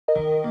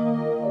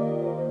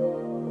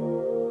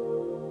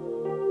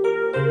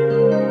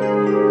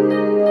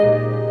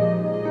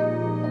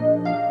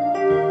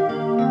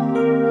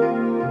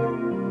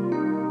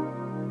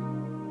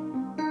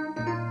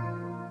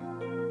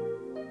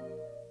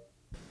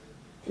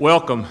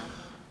Welcome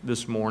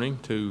this morning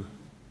to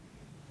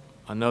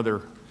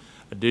another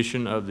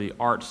edition of the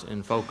Arts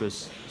in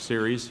Focus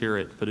series here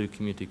at Paducah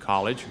Community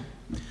College.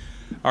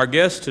 Our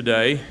guest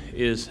today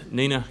is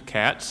Nina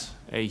Katz,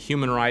 a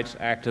human rights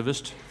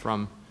activist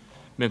from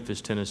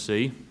Memphis,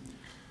 Tennessee.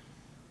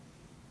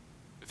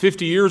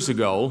 50 years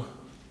ago,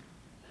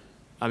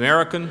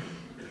 American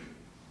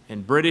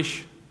and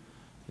British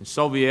and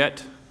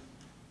Soviet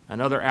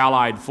and other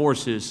Allied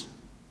forces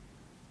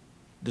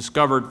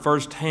discovered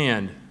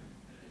firsthand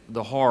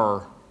the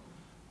horror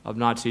of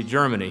Nazi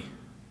Germany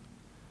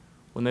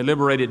when they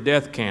liberated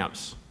death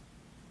camps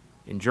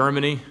in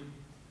Germany,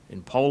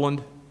 in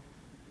Poland,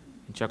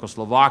 in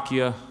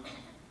Czechoslovakia,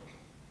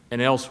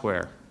 and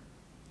elsewhere.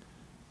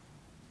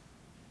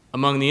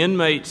 Among the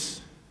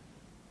inmates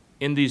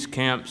in these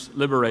camps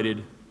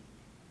liberated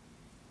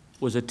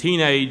was a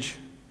teenage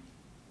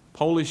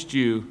Polish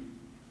Jew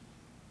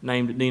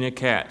named Nina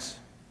Katz.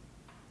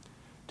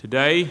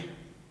 Today,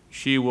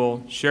 she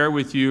will share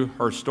with you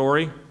her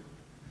story,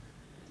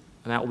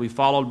 and that will be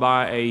followed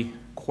by a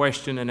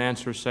question and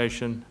answer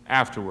session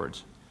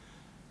afterwards.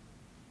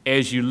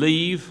 As you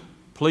leave,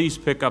 please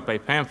pick up a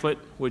pamphlet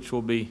which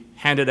will be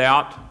handed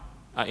out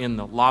in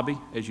the lobby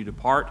as you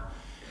depart.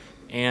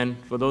 And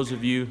for those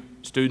of you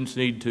students who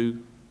need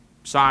to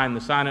sign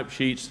the sign-up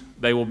sheets,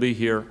 they will be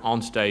here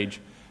on stage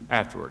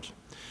afterwards.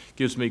 It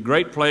gives me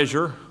great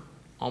pleasure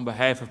on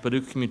behalf of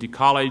Paducah Community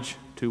College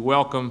to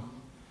welcome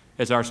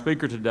as our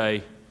speaker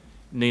today,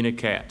 Nina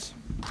Katz.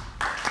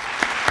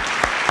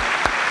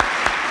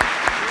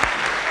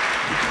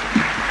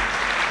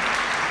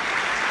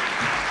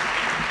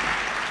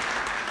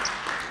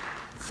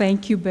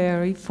 Thank you,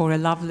 Barry, for a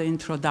lovely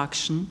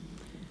introduction.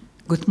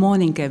 Good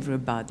morning,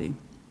 everybody.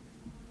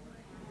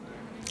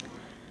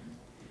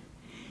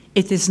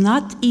 It is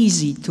not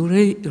easy to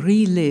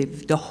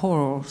relive the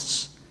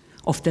horrors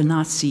of the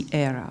Nazi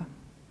era.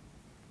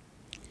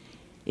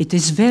 It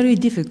is very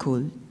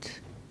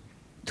difficult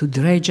to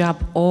dredge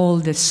up all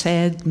the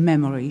sad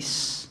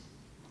memories.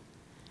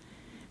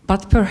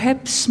 But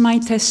perhaps my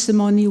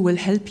testimony will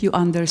help you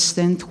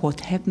understand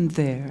what happened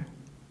there,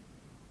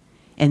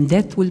 and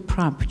that will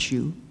prompt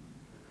you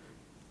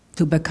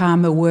to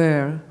become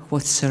aware of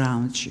what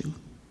surrounds you.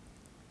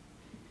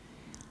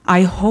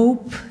 I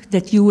hope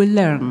that you will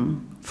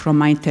learn from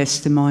my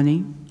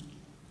testimony,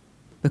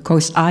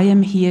 because I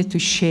am here to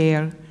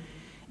share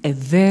a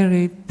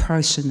very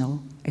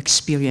personal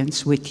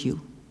experience with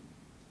you.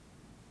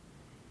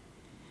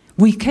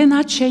 We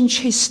cannot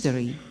change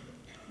history.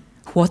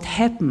 What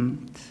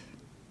happened,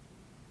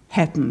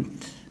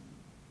 happened.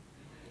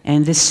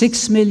 And the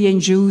 6 million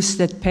Jews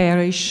that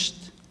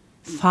perished,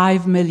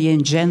 5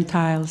 million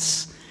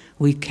Gentiles,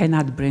 we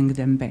cannot bring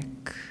them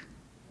back.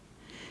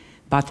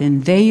 But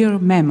in their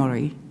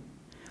memory,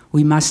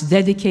 we must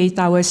dedicate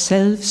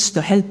ourselves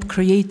to help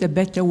create a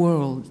better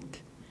world,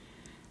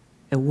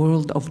 a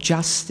world of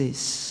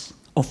justice,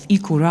 of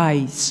equal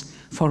rights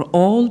for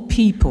all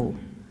people,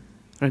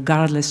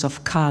 regardless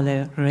of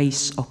color,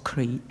 race, or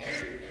creed.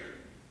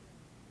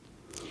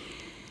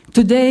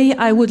 Today,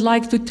 I would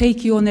like to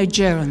take you on a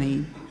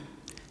journey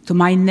to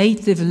my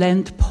native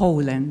land,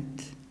 Poland,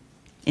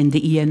 in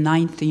the year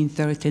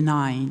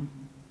 1939,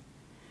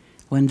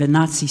 when the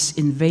Nazis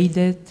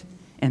invaded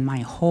and my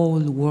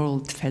whole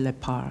world fell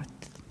apart.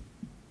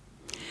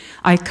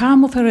 I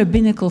come of a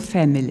rabbinical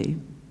family.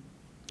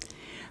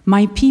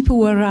 My people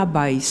were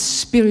rabbis,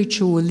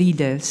 spiritual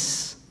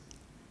leaders,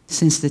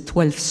 since the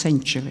 12th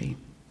century.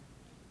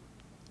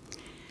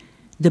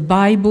 The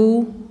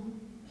Bible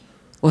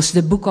was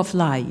the book of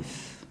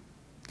life,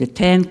 the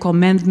 10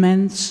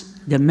 Commandments,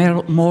 the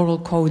moral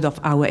code of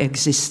our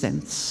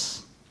existence.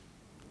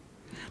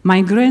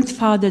 My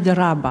grandfather, the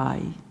rabbi,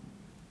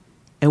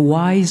 a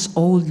wise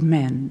old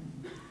man,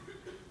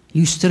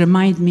 used to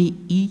remind me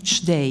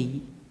each day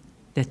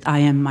that I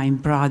am my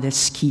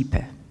brother's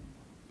keeper.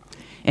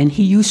 And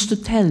he used to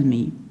tell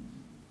me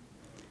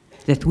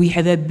that we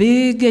have a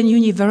big and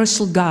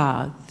universal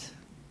God,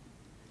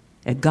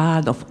 a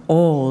God of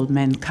all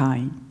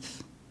mankind.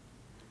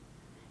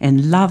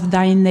 And love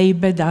thy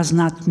neighbor does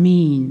not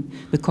mean,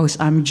 because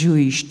I'm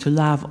Jewish, to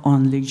love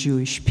only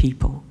Jewish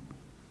people.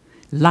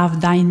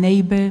 Love thy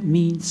neighbor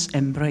means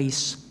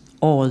embrace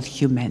all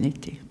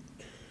humanity.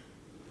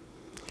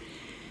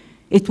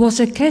 It was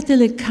a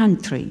Catholic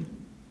country.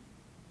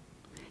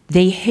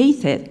 They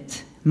hated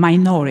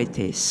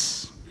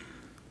minorities.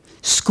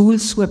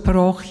 Schools were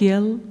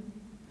parochial.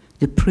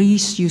 The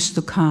priests used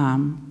to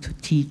come to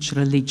teach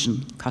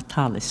religion,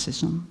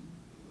 Catholicism.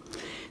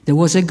 There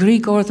was a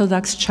Greek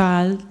Orthodox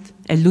child,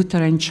 a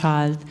Lutheran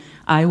child.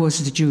 I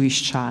was the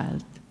Jewish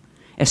child.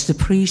 As the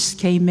priest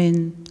came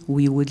in,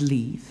 we would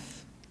leave.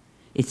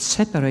 It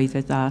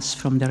separated us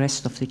from the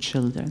rest of the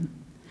children.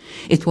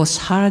 It was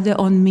harder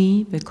on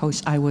me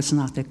because I was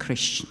not a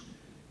Christian.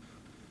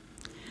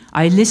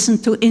 I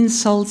listened to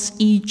insults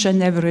each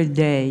and every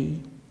day.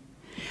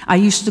 I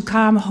used to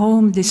come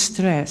home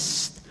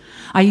distressed.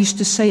 I used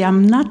to say,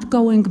 I'm not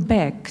going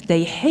back.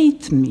 They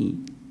hate me.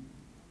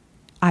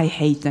 I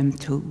hate them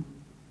too.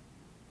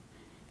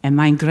 And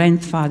my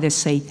grandfather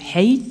said,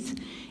 hate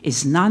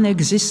is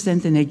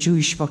non-existent in a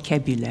Jewish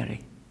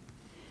vocabulary.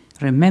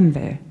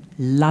 Remember,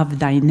 love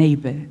thy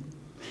neighbor.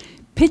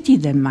 Pity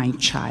them, my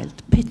child,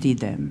 pity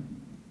them.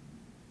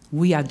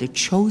 We are the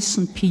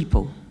chosen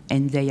people,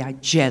 and they are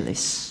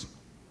jealous.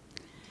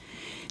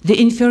 The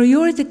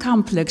inferiority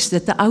complex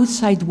that the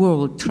outside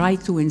world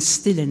tried to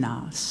instill in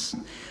us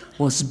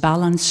was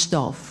balanced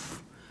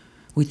off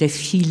with a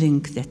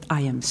feeling that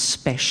I am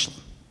special.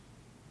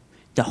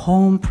 The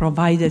home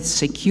provided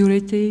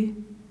security,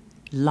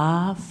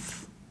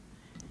 love,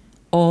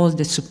 all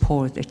the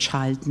support a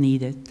child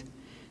needed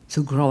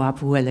to grow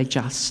up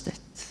well-adjusted,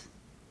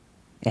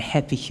 a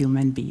happy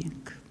human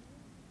being.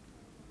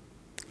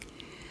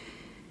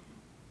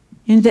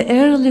 In the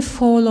early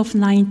fall of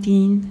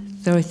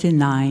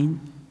 1939,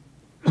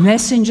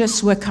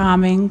 messengers were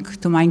coming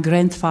to my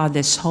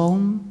grandfather's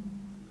home,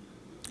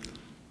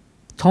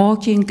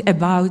 talking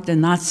about the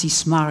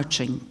Nazis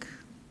marching.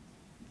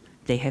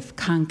 They have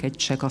conquered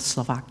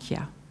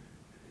Czechoslovakia.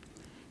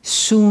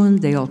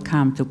 Soon they'll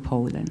come to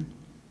Poland.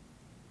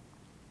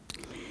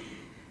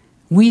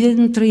 We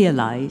didn't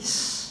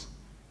realize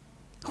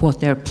what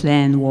their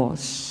plan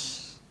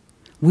was.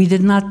 We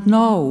did not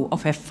know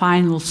of a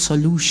final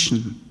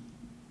solution,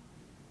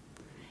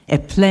 a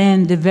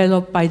plan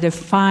developed by the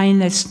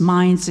finest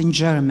minds in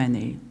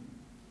Germany.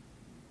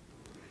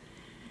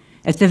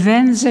 At the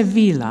Wenzel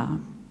Villa,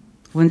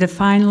 when the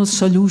final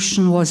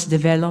solution was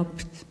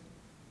developed,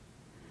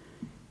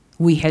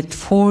 we had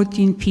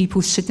 14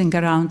 people sitting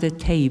around the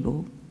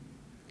table,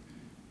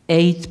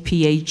 8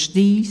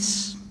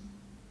 PhDs,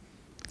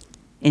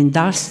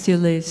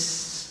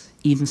 industrialists,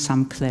 even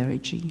some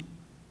clergy.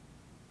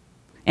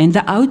 And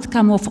the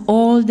outcome of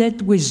all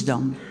that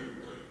wisdom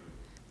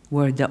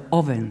were the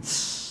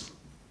ovens,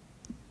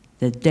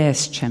 the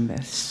death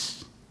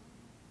chambers.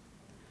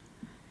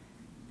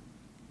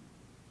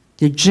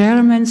 The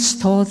Germans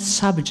taught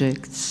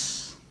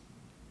subjects,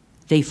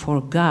 they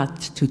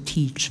forgot to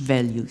teach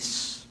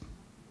values.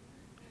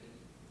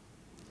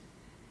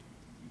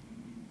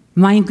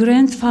 My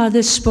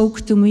grandfather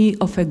spoke to me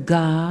of a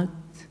God.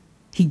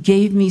 He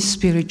gave me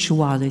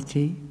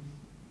spirituality.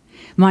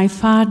 My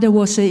father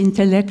was an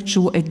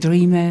intellectual, a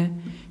dreamer.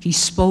 He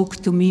spoke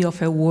to me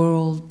of a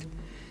world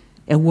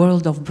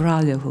of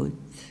brotherhood,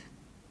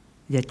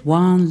 that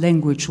one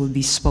language will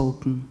be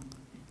spoken,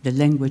 the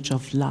language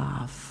of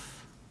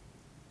love.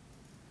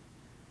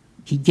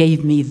 He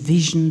gave me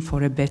vision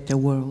for a better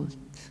world.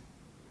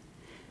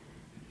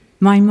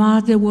 My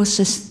mother was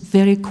a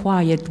very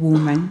quiet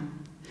woman.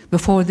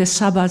 Before the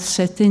Sabbath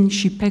set in,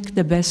 she packed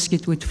a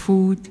basket with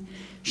food.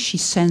 She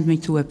sent me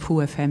to a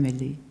poor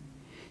family.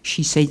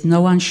 She said,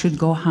 no one should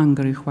go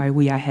hungry while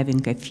we are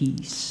having a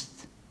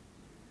feast.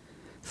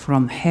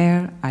 From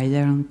her, I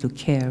learned to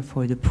care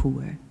for the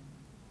poor.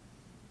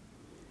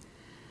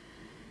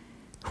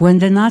 When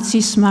the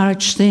Nazis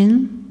marched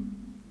in,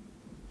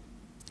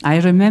 I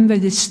remember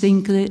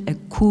distinctly a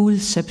cool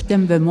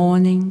September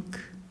morning,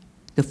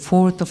 the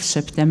 4th of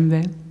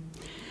September.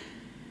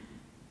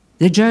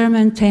 The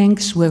German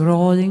tanks were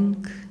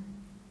rolling.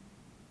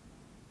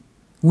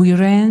 We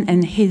ran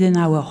and hid in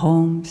our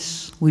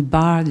homes. We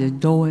barred the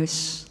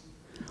doors.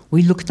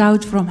 We looked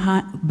out from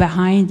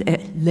behind a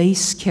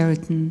lace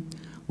curtain.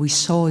 We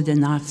saw the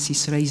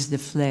Nazis raise the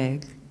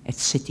flag at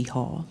City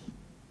Hall.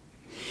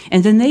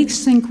 And the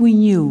next thing we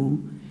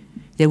knew,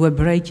 they were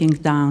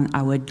breaking down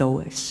our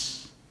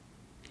doors.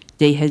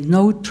 They had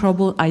no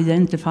trouble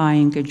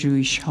identifying a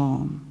Jewish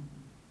home.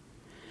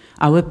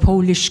 Our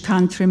Polish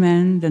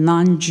countrymen, the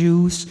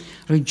non-Jews,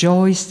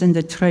 rejoiced in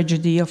the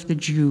tragedy of the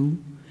Jew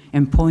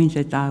and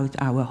pointed out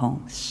our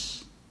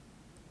homes.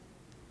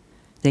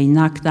 They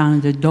knocked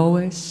down the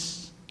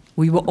doors.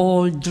 We were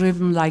all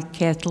driven like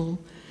cattle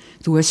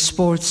to a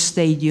sports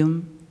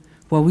stadium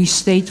where we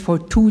stayed for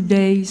 2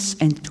 days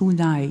and 2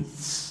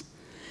 nights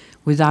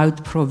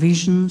without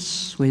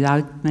provisions,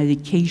 without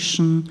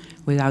medication,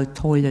 without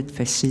toilet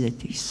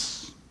facilities.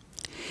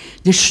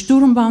 The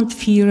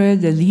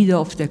Sturmbannführer, the leader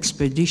of the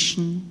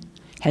expedition,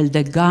 held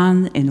a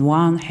gun in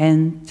one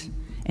hand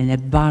and a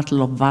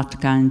bottle of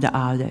vodka in the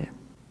other.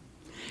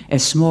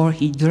 As more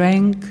he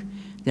drank,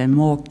 the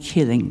more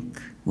killing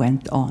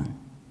went on.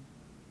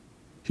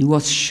 He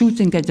was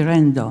shooting at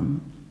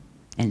random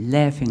and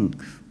laughing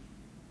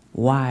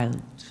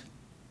wild.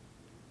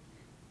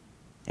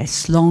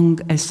 As long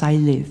as I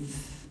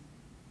live,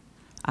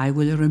 I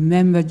will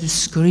remember the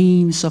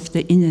screams of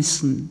the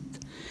innocent.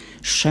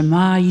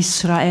 Shema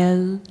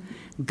Yisrael,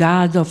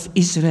 God of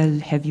Israel,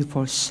 have you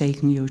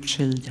forsaken your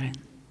children?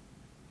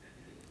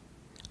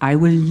 I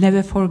will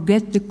never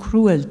forget the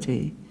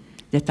cruelty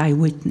that I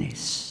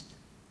witnessed.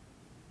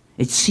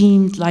 It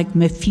seemed like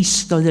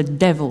Mephisto, the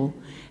devil,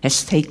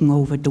 has taken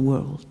over the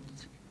world.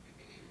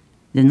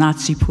 The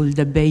Nazi pulled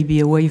the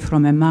baby away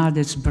from a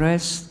mother's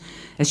breast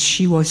as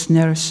she was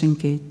nursing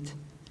it,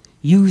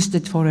 used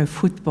it for a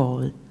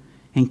football,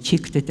 and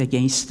kicked it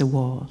against the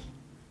wall.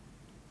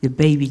 The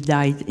baby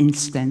died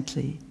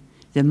instantly.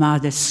 The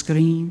mother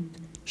screamed.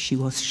 She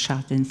was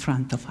shot in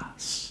front of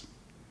us.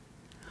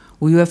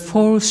 We were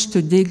forced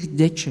to dig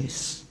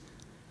ditches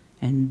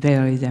and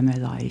bury them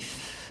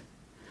alive.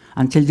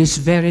 Until this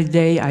very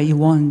day, I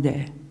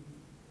wonder,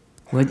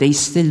 were they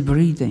still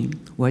breathing?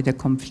 Were they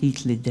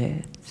completely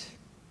dead?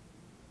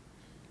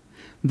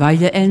 By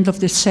the end of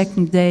the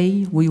second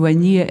day, we were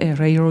near a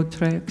railroad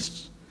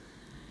tracks.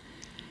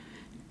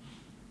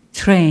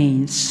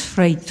 Trains,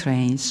 freight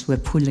trains, were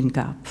pulling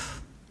up.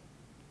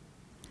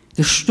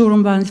 The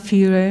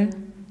Sturmbannführer,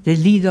 the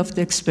leader of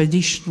the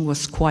expedition,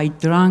 was quite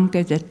drunk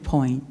at that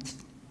point.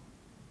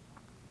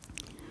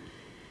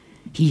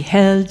 He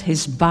held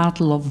his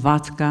bottle of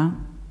vodka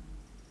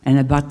and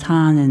a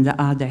baton in the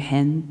other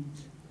hand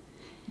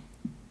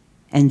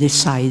and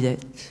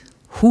decided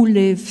who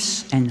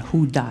lives and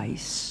who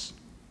dies.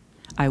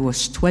 I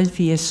was 12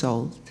 years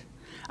old.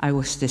 I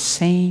was the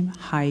same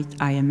height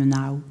I am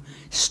now,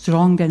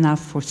 strong enough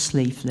for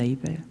slave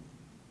labor.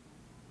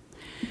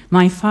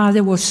 My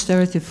father was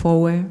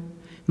 34,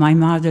 my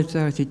mother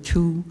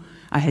 32.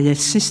 I had a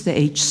sister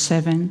aged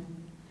 7.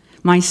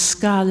 My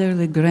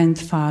scholarly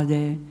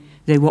grandfather,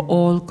 they were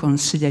all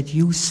considered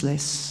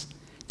useless.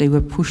 They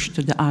were pushed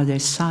to the other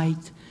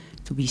side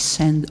to be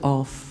sent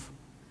off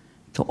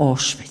to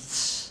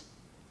Auschwitz,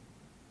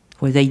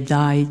 where they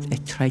died a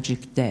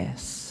tragic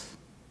death.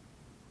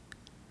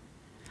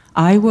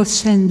 I was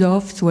sent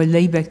off to a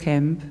labor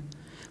camp,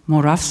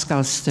 Morawska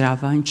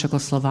Ostrawa in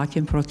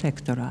Czechoslovakian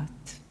Protectorate.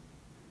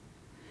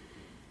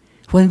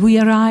 When we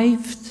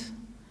arrived,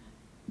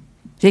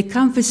 they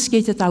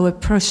confiscated our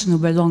personal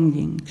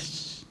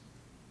belongings.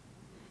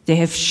 They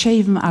have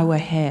shaven our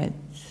head.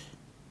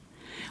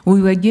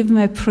 We were given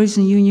a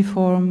prison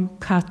uniform,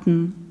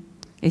 cotton.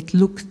 It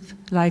looked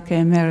like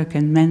an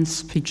American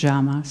men's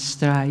pajama,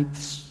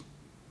 stripes,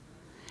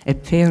 a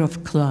pair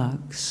of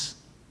clogs,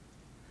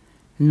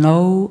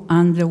 no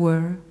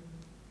underwear,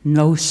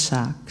 no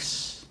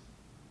socks.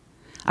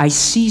 I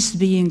ceased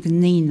being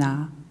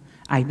Nina.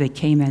 I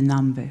became a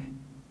number.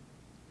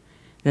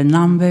 The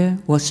number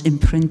was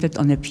imprinted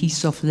on a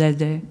piece of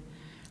leather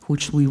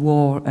which we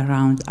wore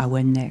around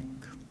our neck.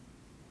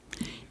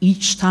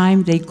 Each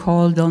time they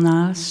called on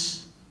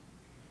us,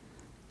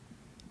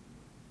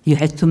 you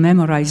had to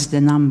memorize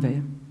the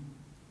number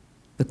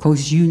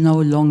because you no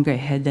longer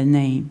had a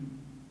name.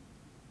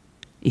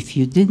 If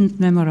you didn't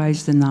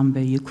memorize the number,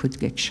 you could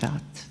get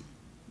shot.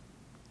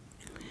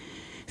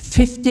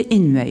 50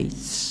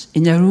 inmates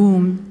in a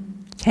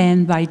room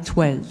 10 by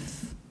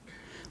 12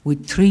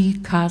 with 3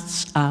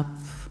 cots up,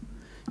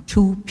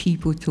 2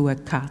 people to a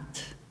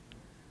cot.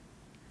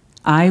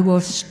 I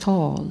was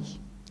tall.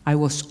 I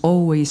was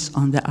always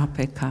on the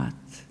upper cot.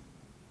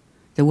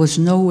 There was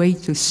no way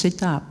to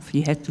sit up.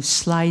 You had to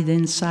slide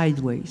in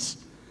sideways,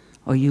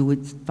 or you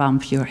would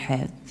bump your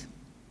head.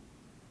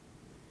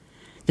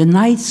 The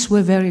nights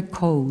were very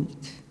cold.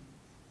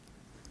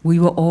 We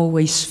were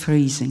always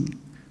freezing.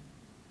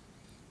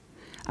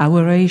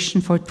 Our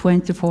ration for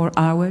 24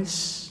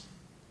 hours.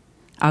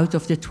 Out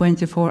of the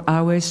 24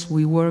 hours,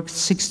 we worked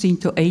 16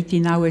 to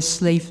 18 hours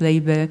slave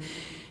labor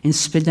in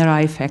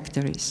spinnery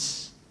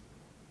factories.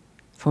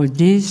 For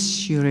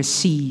this, you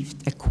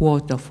received a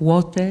quart of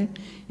water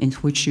in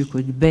which you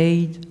could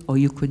bathe or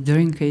you could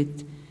drink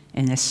it,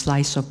 and a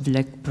slice of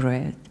black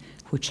bread,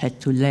 which had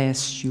to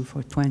last you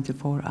for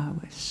 24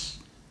 hours.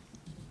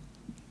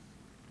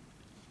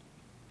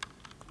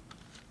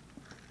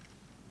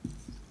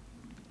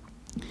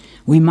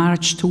 We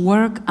marched to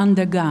work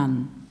under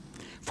gun.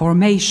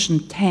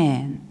 Formation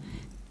 10,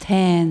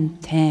 10,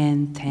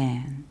 10,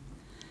 10.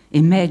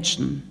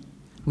 Imagine,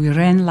 we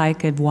ran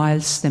like a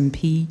wild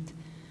stampede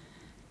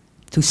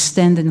to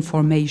stand in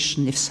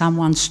formation. If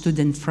someone stood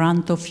in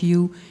front of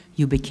you,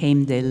 you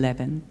became the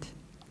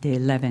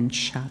 11th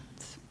shot.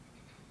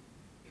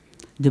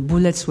 The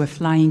bullets were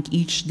flying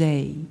each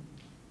day.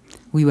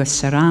 We were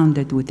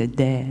surrounded with the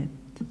dead.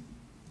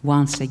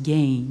 Once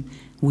again,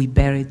 we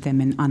buried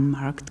them in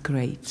unmarked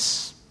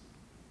graves.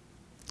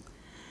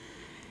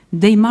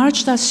 They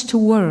marched us to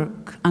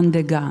work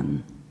under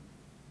gun.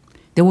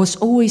 There was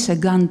always a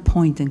gun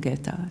pointing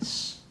at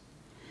us.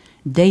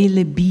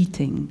 Daily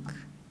beating,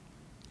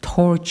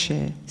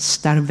 torture,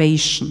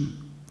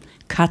 starvation,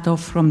 cut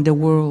off from the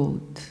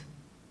world,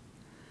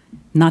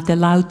 not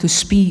allowed to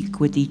speak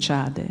with each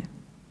other.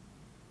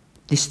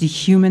 This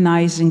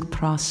dehumanizing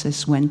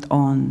process went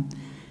on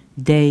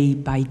day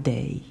by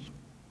day.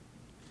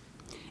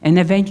 And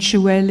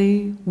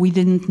eventually, we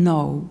didn't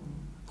know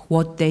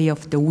what day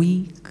of the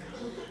week.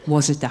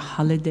 Was it a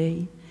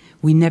holiday?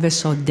 We never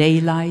saw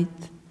daylight.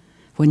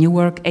 When you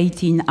work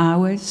 18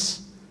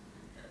 hours,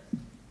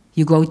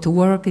 you go to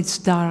work, it's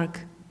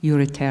dark, you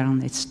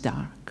return, it's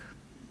dark.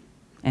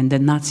 And the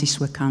Nazis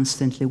were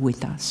constantly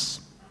with us.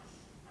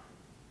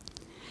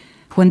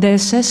 When the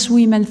SS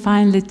women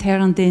finally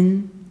turned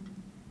in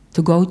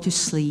to go to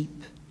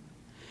sleep,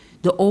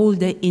 the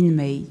older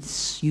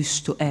inmates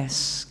used to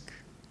ask,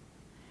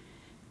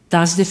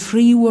 does the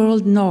free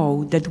world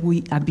know that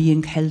we are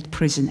being held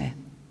prisoner?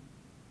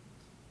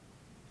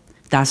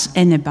 Does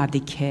anybody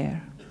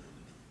care?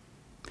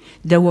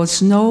 There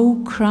was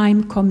no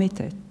crime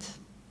committed.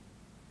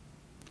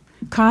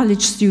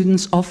 College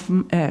students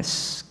often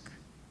ask,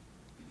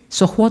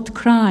 so what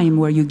crime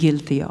were you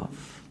guilty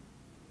of?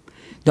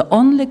 The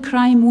only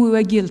crime we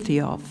were guilty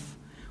of,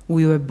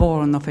 we were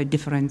born of a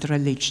different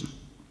religion.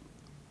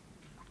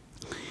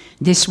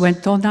 This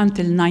went on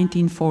until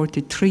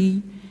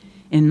 1943.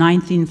 In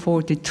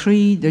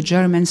 1943, the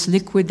Germans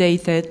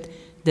liquidated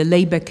the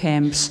labor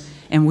camps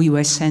and we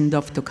were sent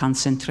off to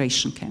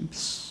concentration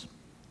camps.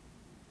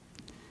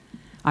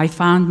 I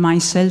found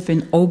myself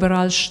in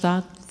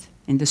Oberallstadt,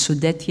 in the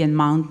Sudetian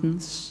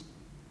mountains.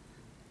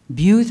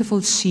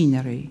 Beautiful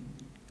scenery,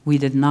 we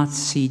did not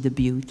see the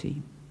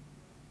beauty.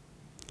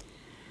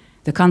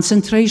 The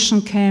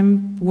concentration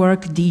camp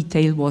work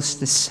detail was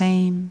the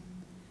same,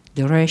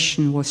 the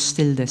ration was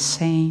still the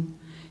same,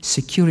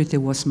 security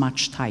was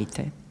much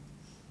tighter.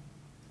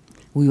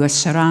 We were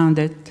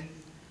surrounded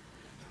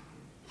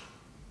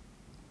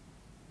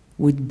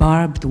with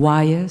barbed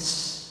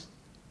wires.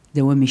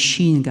 There were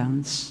machine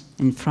guns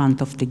in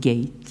front of the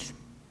gate.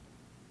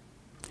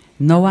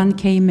 No one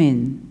came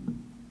in,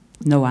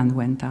 no one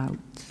went out.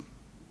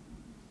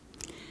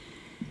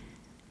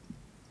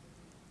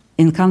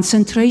 In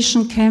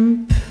concentration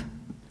camp,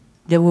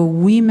 there were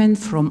women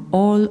from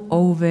all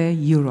over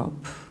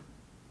Europe,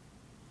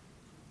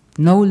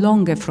 no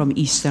longer from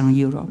Eastern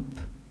Europe.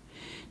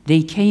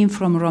 They came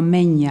from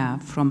Romania,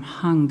 from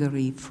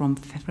Hungary, from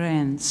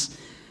France,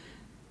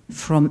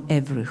 from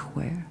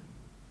everywhere.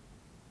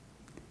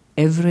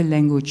 Every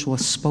language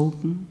was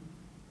spoken,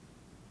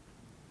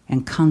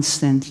 and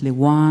constantly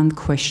one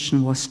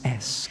question was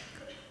asked.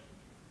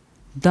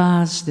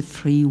 Does the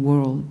free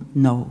world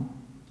know?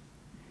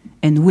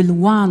 And will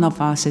one of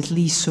us at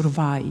least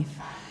survive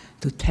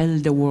to tell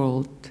the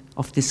world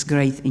of this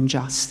great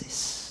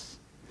injustice?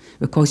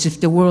 Because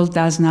if the world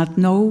does not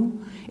know,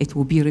 it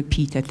will be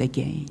repeated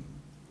again.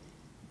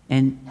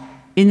 And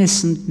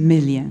innocent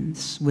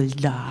millions will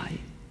die.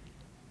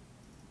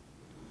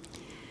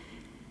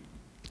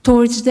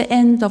 Towards the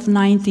end of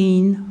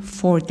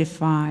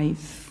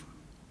 1945,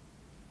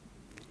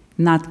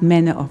 not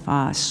many of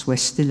us were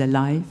still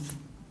alive.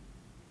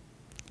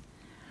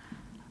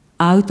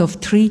 Out of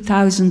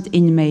 3,000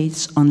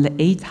 inmates, only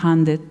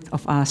 800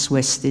 of us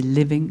were still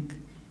living.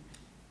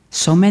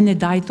 So many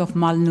died of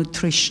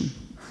malnutrition.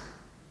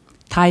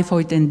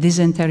 Typhoid and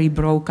dysentery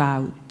broke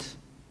out.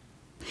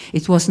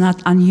 It was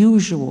not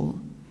unusual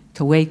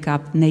to wake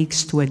up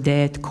next to a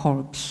dead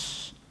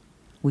corpse.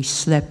 We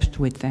slept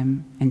with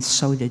them, and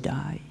so did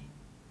I.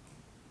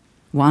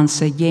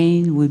 Once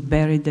again, we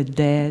buried the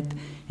dead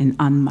in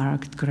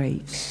unmarked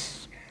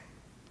graves.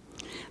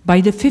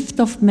 By the 5th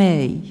of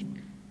May,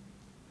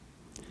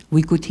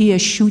 we could hear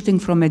shooting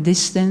from a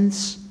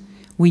distance.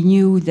 We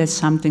knew that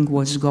something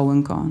was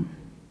going on.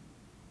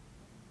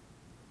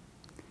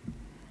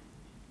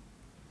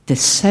 The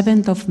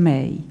 7th of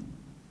May,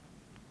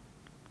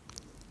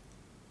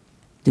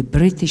 the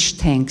British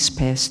tanks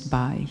passed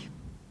by.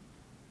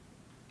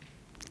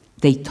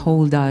 They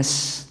told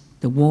us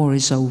the war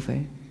is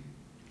over.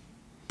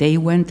 They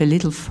went a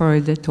little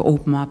further to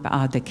open up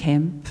other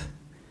camp,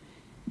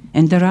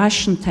 and the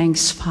Russian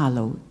tanks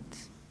followed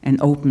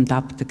and opened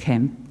up the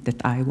camp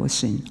that I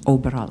was in,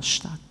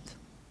 Oberallstadt.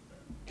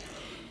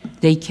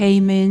 They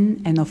came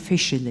in and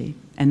officially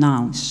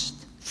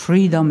announced,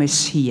 freedom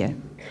is here.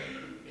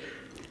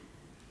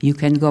 You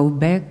can go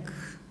back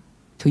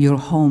to your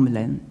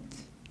homeland.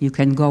 You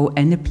can go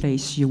any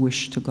place you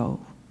wish to go.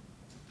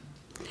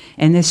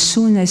 And as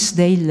soon as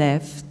they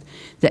left,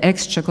 the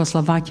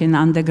ex-Czechoslovakian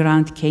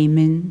underground came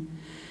in.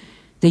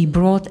 They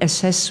brought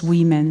SS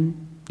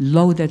women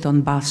loaded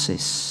on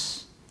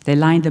buses. They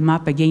lined them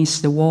up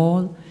against the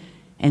wall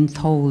and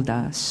told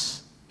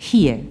us,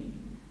 here,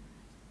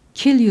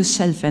 kill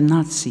yourself a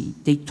Nazi.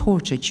 They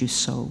tortured you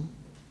so.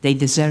 They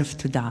deserve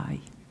to die.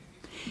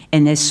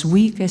 And as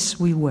weak as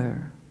we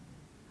were,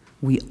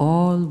 we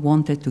all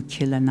wanted to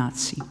kill a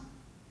Nazi.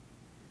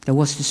 There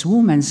was this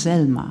woman,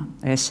 Selma,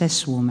 an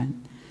SS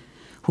woman,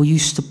 who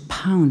used to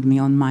pound me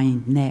on my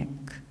neck.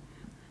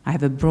 I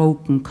have a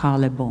broken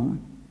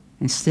collarbone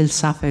and still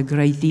suffer a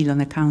great deal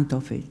on account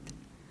of it.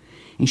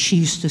 And she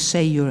used to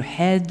say, your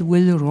head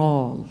will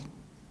roll.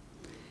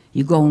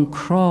 You go and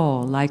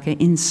crawl like an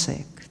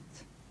insect.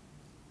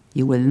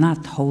 You will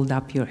not hold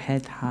up your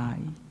head high.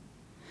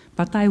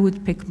 But I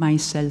would pick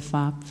myself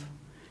up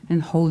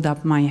and hold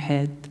up my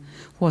head.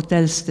 What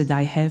else did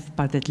I have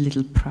but that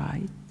little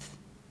pride?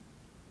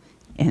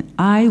 And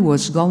I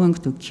was going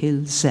to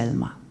kill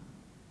Selma.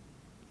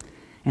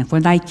 And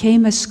when I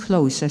came as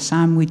close as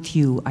I'm with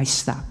you, I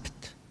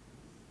stopped.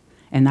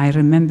 And I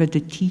remember the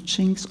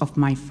teachings of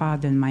my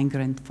father and my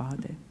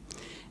grandfather.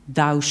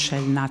 Thou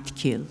shalt not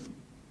kill.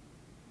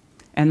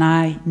 And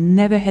I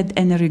never had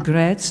any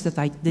regrets that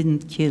I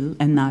didn't kill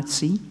a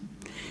Nazi.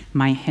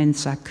 My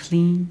hands are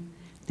clean.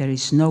 There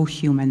is no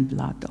human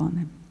blood on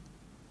them.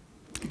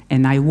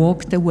 And I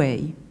walked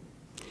away.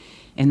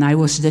 And I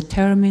was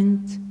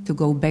determined to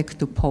go back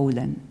to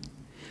Poland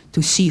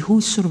to see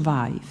who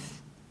survived.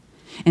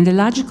 And the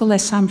logical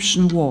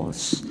assumption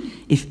was,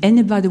 if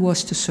anybody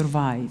was to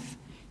survive,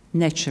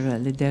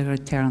 naturally they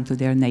returned to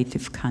their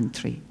native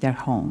country, their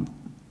home.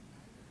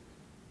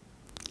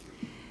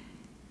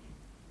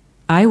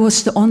 I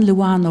was the only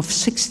one of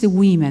 60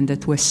 women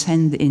that were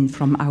sent in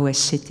from our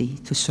city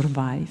to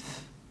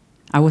survive.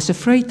 I was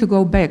afraid to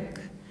go back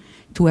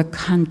to a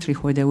country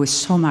where there was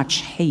so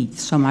much hate,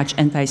 so much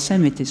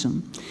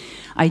anti-Semitism.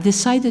 I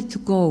decided to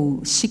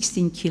go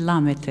 16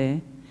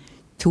 kilometers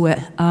to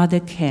another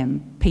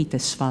camp,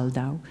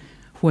 Peterswaldau,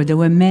 where there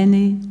were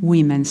many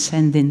women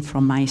sent in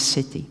from my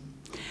city.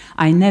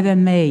 I never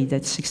made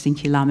that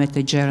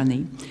 16-kilometer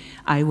journey.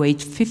 I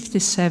weighed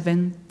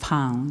 57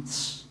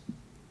 pounds.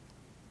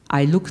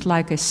 I looked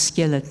like a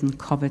skeleton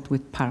covered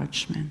with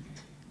parchment.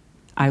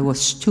 I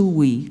was too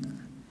weak.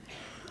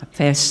 I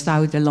passed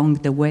out along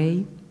the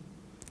way.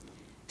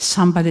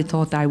 Somebody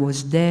thought I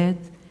was dead.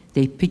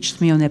 They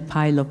pitched me on a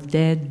pile of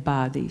dead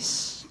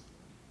bodies.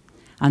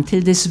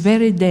 Until this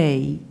very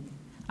day,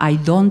 I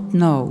don't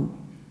know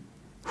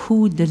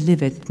who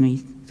delivered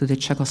me to the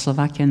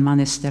Czechoslovakian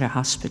monastery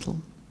hospital.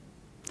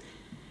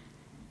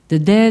 The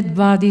dead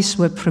bodies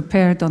were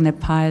prepared on a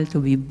pile to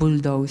be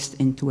bulldozed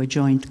into a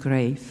joint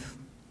grave.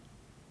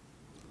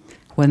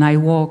 When I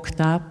walked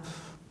up,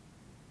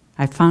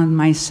 I found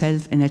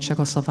myself in a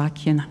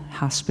Czechoslovakian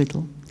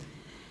hospital.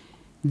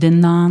 The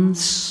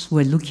nuns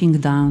were looking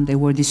down. They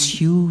wore this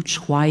huge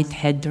white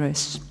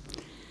headdress.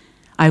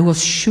 I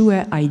was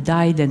sure I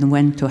died and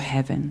went to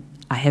heaven.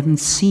 I haven't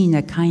seen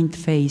a kind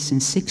face in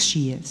 6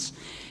 years.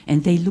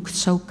 And they looked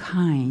so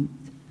kind,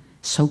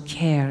 so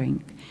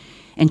caring.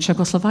 And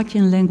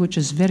Czechoslovakian language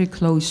is very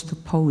close to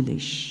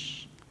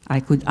Polish.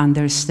 I could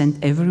understand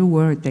every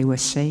word they were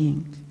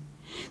saying.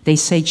 They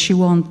said, she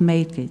won't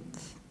make it.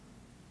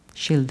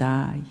 She'll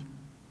die.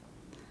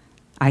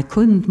 I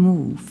couldn't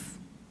move,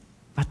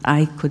 but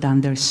I could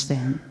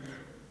understand.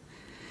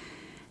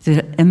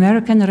 The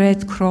American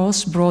Red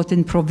Cross brought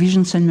in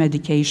provisions and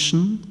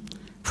medication.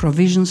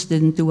 Provisions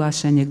didn't do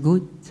us any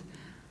good.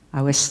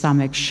 Our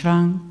stomach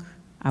shrunk,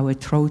 our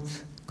throat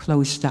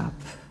closed up.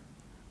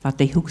 But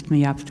they hooked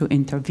me up to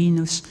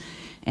intravenous,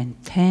 and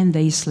 10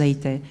 days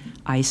later,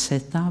 I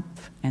sat up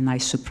and I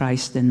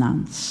surprised the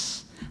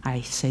nuns.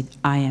 I said,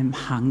 I am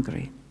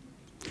hungry.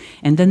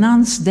 And the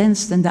nuns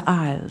danced in the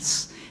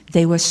aisles.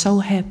 They were so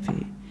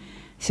happy.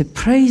 They said,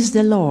 praise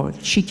the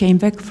Lord, she came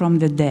back from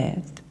the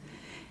dead.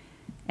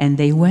 And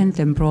they went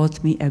and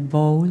brought me a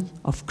bowl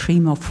of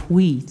cream of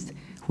wheat,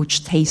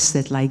 which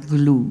tasted like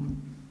glue.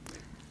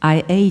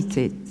 I ate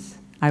it.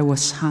 I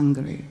was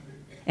hungry.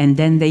 And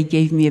then they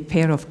gave me a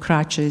pair of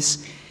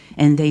crutches,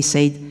 and they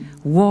said,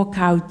 walk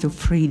out to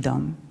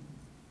freedom.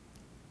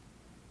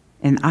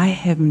 And I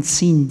haven't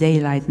seen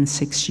daylight in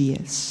 6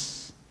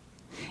 years.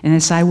 And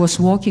as I was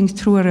walking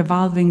through a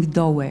revolving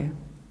doorway,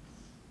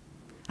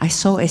 I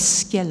saw a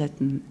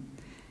skeleton.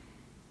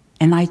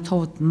 And I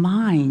thought,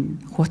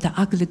 mine, what an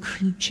ugly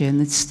creature,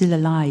 and it's still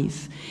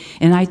alive.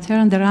 And I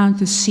turned around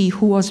to see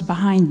who was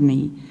behind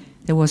me.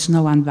 There was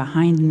no one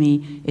behind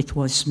me, it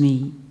was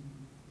me.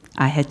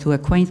 I had to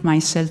acquaint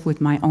myself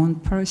with my own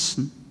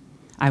person.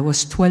 I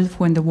was 12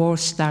 when the war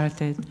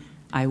started.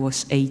 I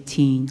was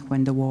 18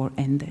 when the war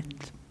ended.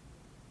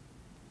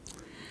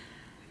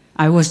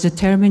 I was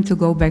determined to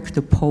go back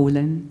to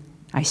Poland.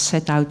 I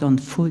set out on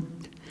foot.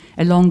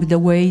 Along the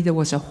way, there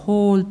was a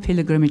whole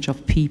pilgrimage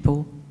of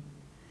people.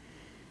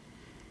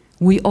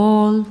 We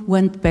all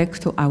went back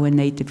to our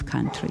native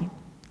country.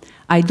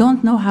 I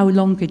don't know how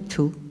long it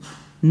took.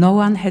 No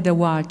one had a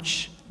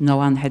watch. No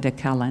one had a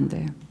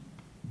calendar.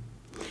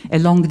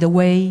 Along the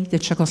way, the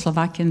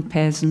Czechoslovakian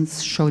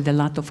peasants showed a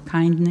lot of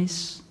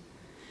kindness.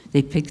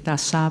 They picked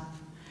us up,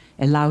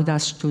 allowed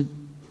us to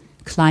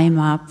climb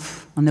up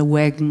on a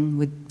wagon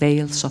with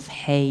bales of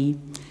hay,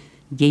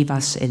 gave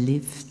us a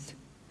lift.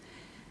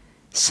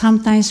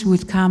 Sometimes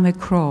we'd come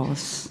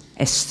across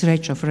a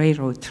stretch of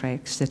railroad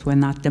tracks that were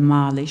not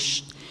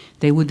demolished.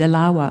 They would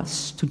allow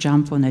us to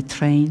jump on a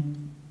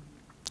train.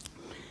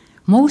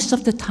 Most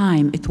of the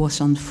time, it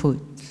was on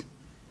foot.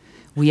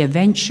 We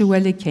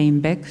eventually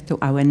came back to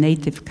our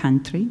native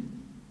country.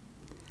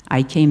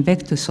 I came back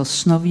to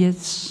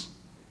Sosnowiec,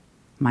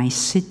 my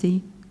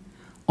city,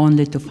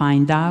 only to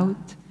find out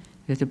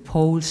that the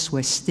Poles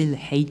were still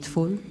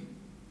hateful.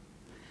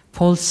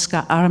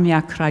 Polska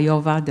Armia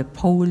Krajowa, the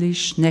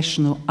Polish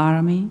National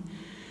Army,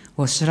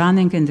 was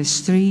running in the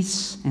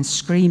streets and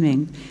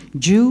screaming,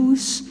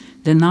 Jews,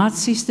 the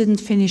Nazis didn't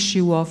finish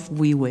you off,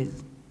 we will.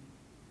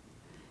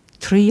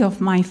 3 of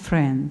my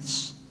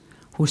friends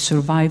who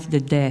survived the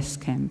death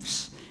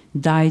camps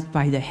died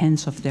by the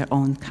hands of their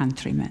own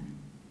countrymen,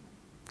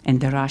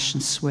 and the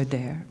Russians were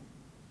there.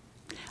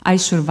 I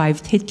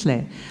survived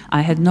Hitler.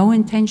 I had no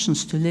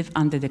intentions to live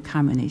under the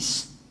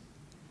communists,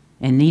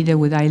 and neither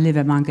would I live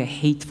among a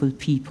hateful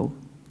people.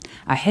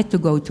 I had to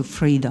go to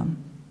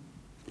freedom.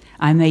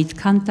 I made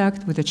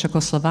contact with a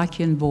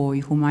Czechoslovakian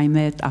boy whom I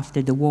met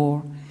after the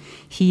war.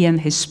 He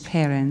and his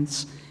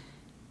parents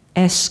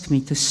asked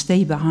me to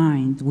stay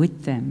behind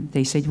with them.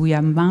 They said, we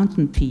are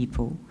mountain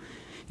people.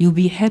 You'll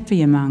be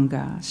happy among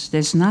us.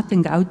 There's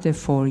nothing out there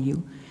for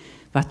you.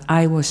 But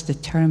I was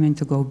determined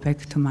to go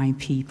back to my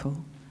people.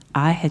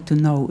 I had to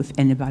know if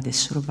anybody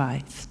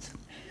survived.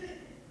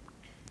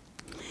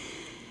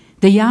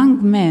 The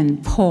young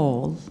man,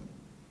 Paul,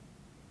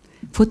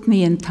 put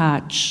me in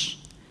touch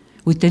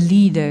with the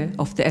leader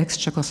of the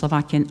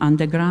ex-Czechoslovakian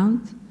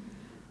underground,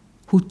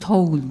 who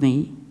told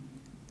me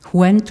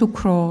when to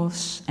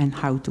cross and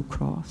how to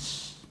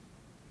cross.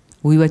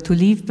 We were to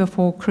leave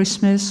before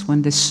Christmas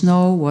when the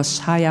snow was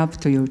high up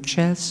to your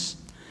chest.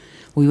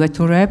 We were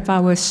to wrap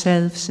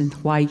ourselves in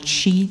white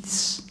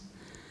sheets.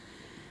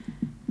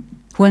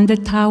 When the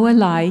tower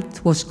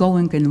light was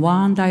going in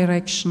one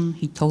direction,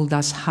 he told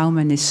us how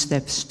many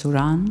steps to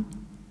run.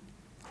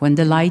 When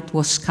the light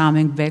was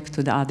coming back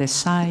to the other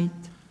side,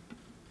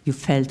 you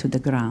fell to the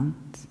ground.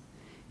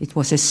 It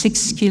was a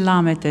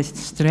 6-kilometer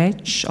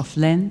stretch of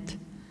land.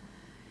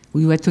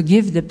 We were to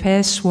give the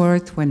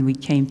password when we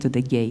came to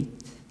the gate.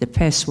 The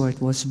password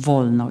was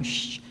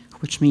wolność,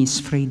 which means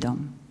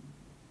freedom.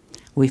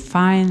 We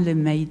finally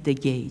made the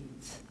gate.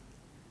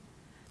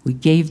 We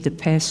gave the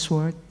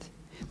password.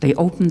 They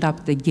opened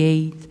up the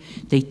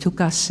gate. They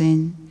took us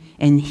in.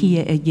 And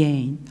here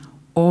again,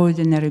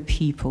 ordinary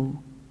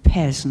people,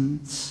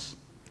 peasants,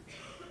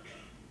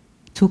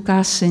 took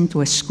us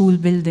into a school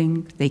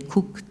building. They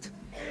cooked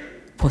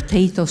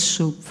potato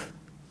soup,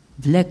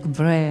 black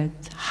bread,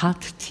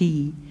 hot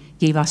tea,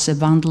 gave us a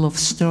bundle of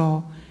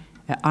straw,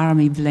 an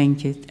army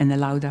blanket, and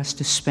allowed us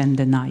to spend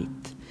the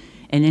night.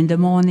 And in the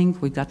morning,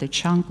 we got a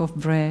chunk of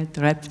bread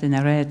wrapped in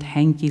a red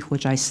hanky,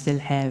 which I still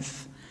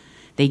have.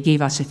 They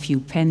gave us a few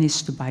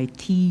pennies to buy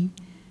tea,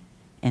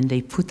 and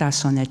they put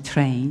us on a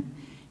train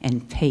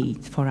and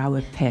paid for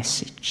our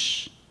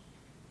passage.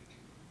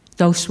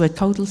 Those were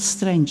total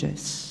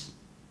strangers.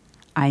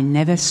 I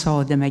never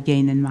saw them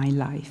again in my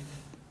life.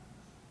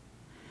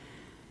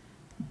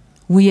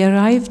 We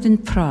arrived in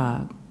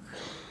Prague.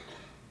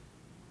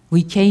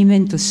 We came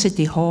into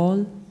City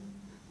Hall.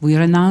 We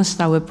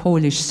renounced our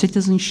Polish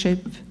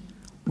citizenship.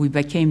 We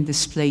became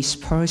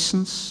displaced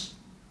persons.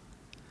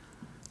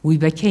 We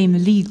became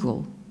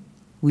legal.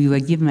 We were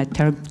given a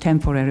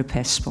temporary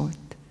passport.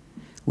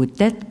 With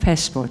that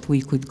passport,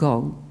 we could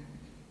go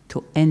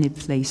to any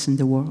place in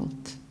the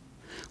world.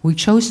 We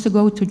chose to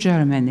go to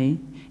Germany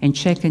and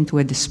check into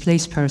a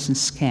displaced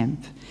persons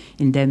camp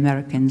in the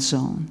American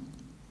zone.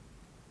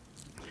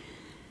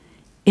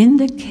 In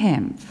the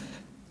camp,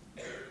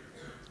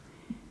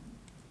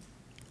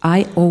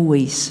 I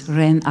always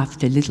ran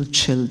after little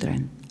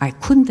children. I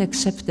couldn't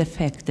accept the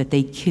fact that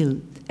they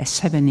killed a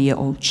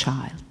 7-year-old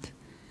child.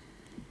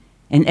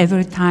 And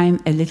every time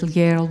a little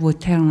girl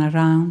would turn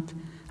around,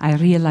 I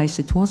realized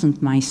it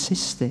wasn't my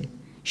sister.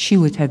 She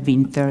would have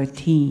been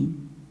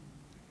 13.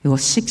 It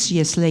was 6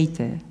 years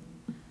later.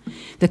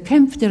 The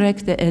camp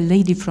director, a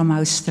lady from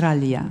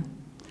Australia,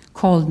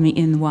 called me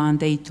in one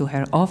day to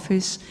her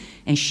office,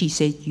 and she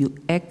said, "You're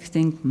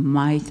acting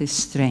mighty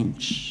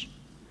strange.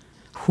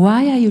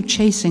 Why are you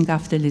chasing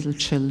after little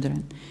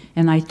children?"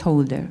 And I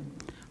told her,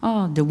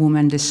 "Oh," the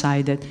woman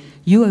decided,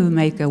 "you will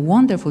make a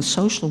wonderful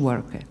social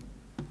worker,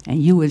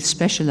 and you will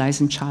specialize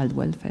in child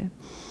welfare."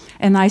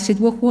 And I said,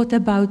 "Well, what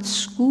about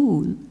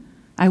school?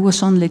 I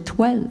was only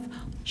 12.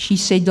 She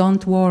said,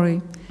 "Don't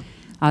worry,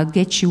 I'll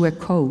get you a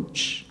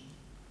coach.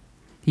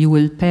 You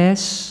will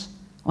pass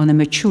on a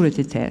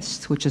maturity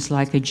test, which is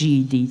like a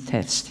GED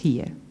test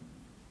here."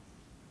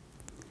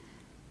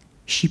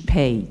 She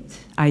paid.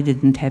 I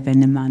didn't have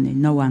any money.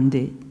 No one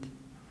did.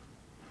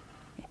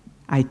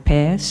 I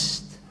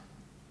passed.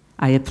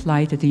 I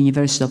applied at the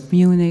University of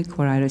Munich,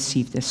 where I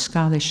received a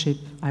scholarship.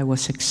 I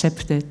was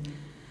accepted.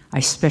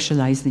 I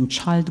specialized in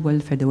child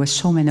welfare. There were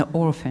so many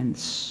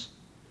orphans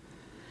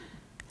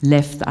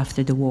left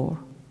after the war.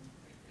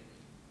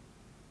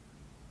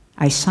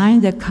 I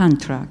signed a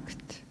contract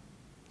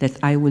that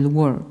I will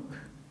work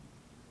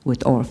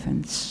with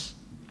orphans.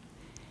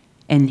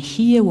 And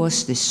here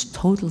was this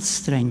total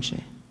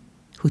stranger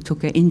who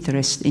took an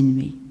interest in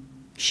me.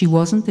 She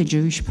wasn't a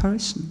Jewish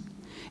person.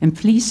 And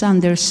please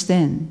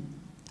understand,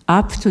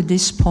 up to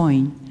this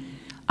point,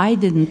 I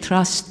didn't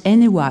trust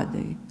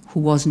anybody who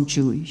wasn't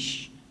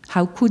Jewish.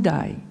 How could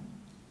I?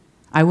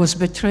 I was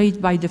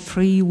betrayed by the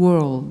free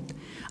world.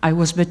 I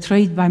was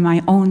betrayed by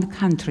my own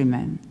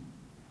countrymen.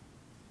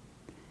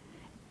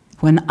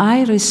 When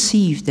I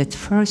received that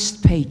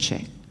first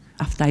paycheck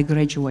after I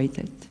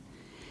graduated,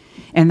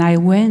 and I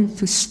went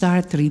to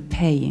start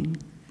repaying,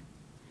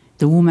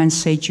 the woman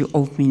said, "You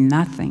owe me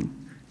nothing."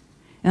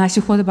 And I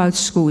said, "What about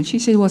school?" She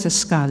said, "It was a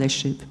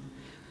scholarship."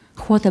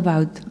 "What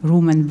about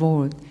room and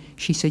board?"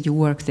 She said, "You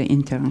worked the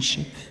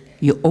internship.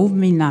 You owe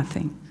me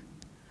nothing.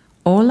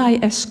 All I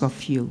ask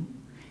of you,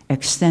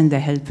 extend a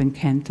helping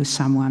hand to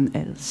someone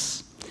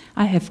else."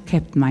 I have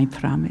kept my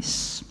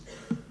promise.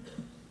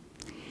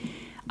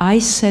 I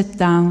sat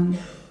down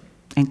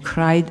and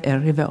cried a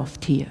river of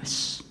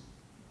tears.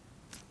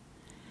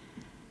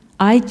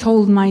 I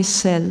told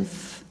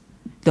myself,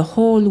 the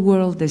whole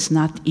world is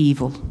not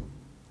evil.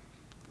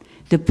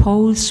 The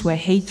Poles were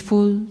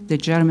hateful, the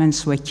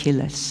Germans were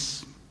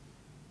killers.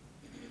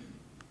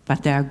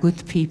 But there are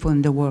good people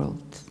in the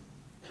world.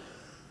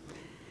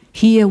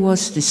 Here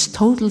was this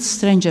total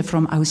stranger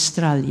from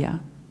Australia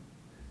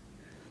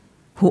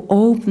who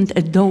opened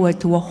a door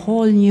to a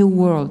whole new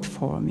world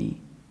for me.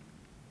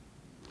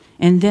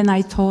 And then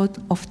I thought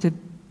of the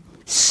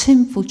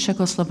simple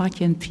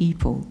Czechoslovakian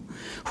people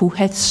who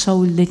had so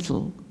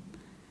little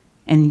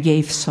and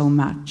gave so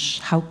much,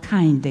 how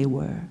kind they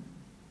were.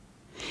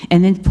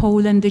 And in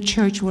Poland, the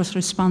church was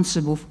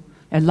responsible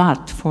a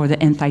lot for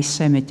the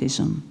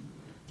anti-Semitism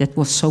that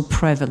was so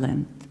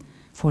prevalent,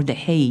 for the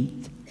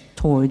hate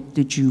toward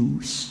the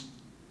Jews.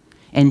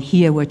 And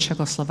here were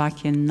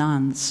Czechoslovakian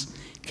nuns,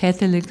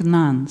 Catholic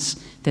nuns,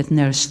 that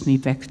nursed me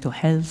back to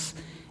health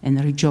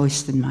and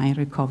rejoiced in my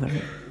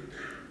recovery.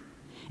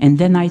 And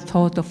then I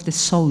thought of the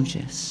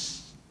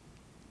soldiers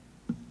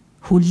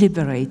who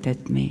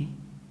liberated me.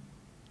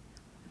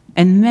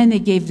 And many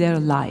gave their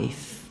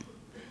life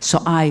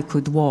so I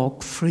could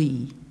walk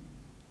free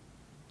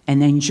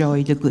and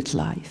enjoy the good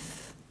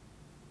life.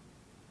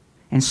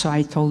 And so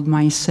I told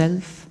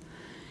myself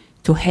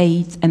to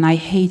hate, and I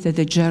hated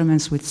the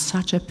Germans with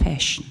such a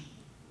passion.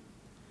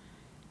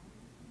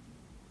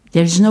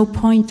 There's no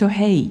point to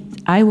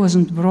hate. I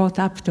wasn't brought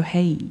up to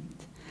hate.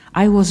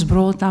 I was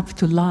brought up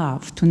to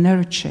love, to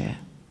nurture.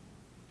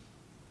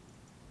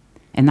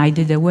 And I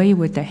did away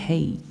with the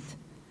hate.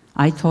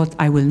 I thought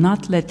I will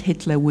not let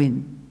Hitler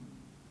win,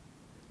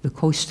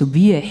 because to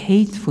be a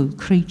hateful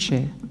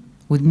creature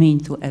would mean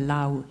to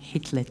allow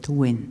Hitler to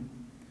win.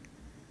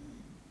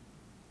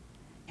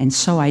 And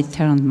so I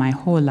turned my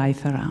whole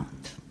life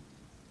around.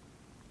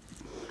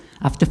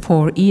 After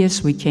 4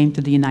 years, we came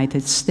to the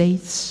United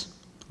States.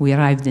 We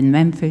arrived in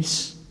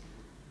Memphis.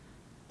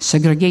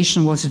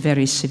 Segregation was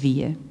very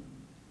severe.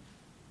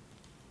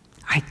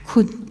 I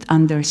couldn't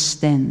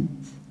understand.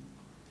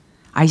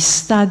 I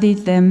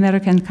studied the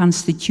American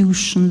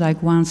Constitution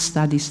like one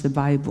studies the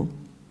Bible.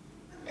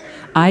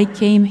 I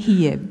came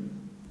here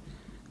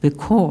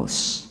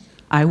because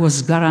I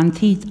was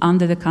guaranteed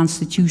under the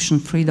Constitution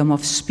freedom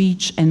of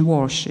speech and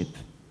worship,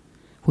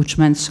 which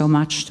meant so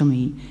much to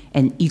me,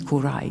 and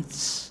equal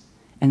rights.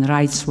 And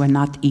rights were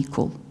not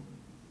equal.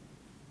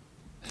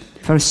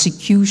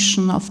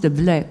 Persecution of the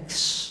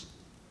blacks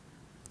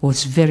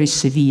was very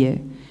severe.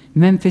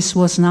 Memphis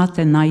was not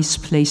a nice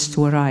place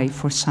to arrive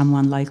for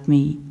someone like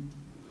me.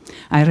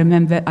 I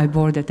remember I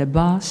boarded a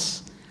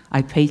bus,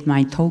 I paid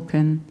my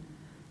token,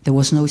 there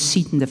was no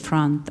seat in the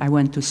front, I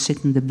went to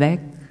sit in the back.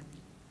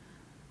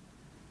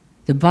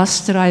 The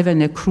bus driver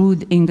in a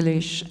crude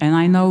English, and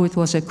I know it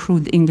was a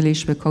crude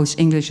English because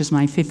English is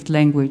my 5th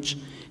language,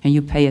 and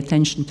you pay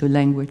attention to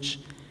language.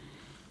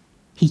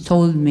 He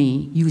told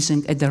me,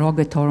 using a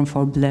derogatory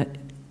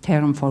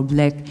term for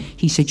black,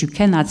 he said, "You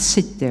cannot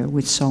sit there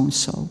with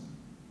so-and-so."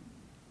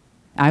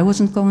 I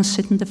wasn't going to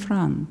sit in the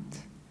front.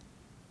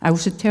 I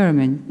was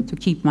determined to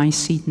keep my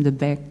seat in the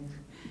back.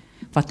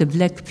 But the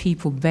black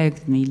people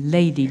begged me,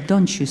 "Lady,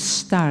 don't you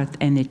start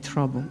any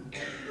trouble."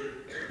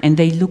 And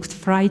they looked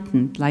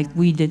frightened, like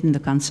we did in the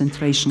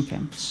concentration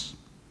camps.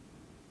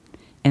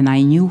 And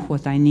I knew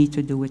what I need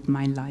to do with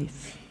my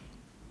life.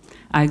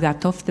 I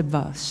got off the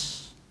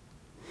bus.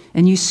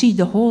 And you see,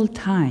 the whole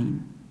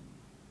time,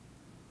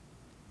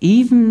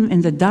 even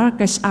in the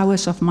darkest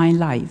hours of my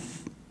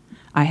life,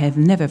 I have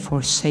never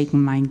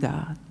forsaken my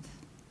God.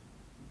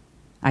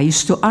 I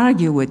used to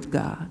argue with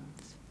God.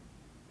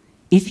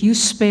 If you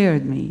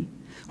spared me,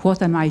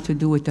 what am I to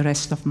do with the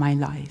rest of my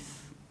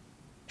life?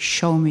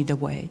 Show me the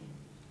way.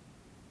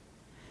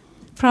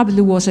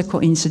 Probably was a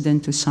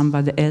coincidence to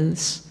somebody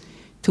else.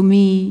 To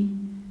me,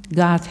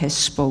 God has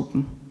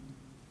spoken.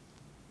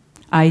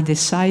 I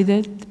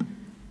decided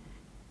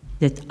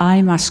that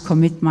I must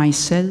commit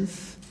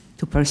myself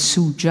to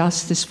pursue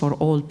justice for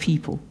all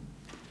people.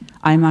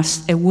 I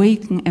must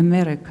awaken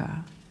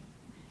America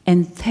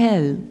and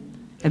tell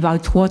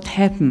about what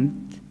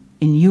happened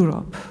in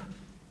Europe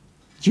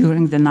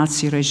during the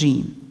Nazi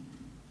regime.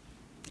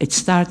 It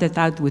started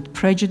out with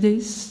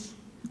prejudice,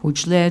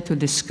 which led to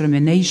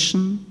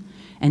discrimination,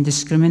 and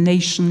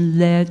discrimination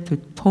led to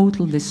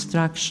total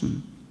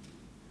destruction.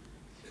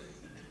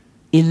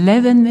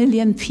 11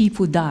 million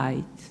people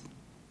died,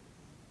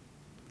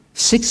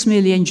 6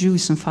 million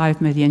Jews and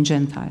 5 million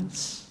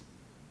Gentiles.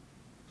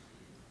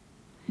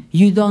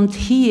 You don't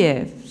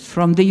hear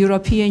from the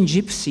European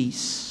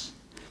gypsies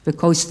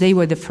because they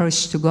were the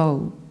first to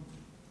go.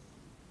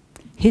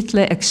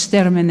 Hitler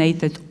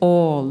exterminated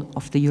all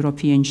of the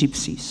European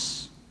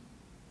gypsies.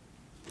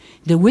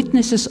 The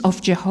witnesses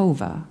of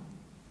Jehovah,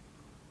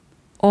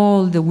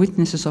 all the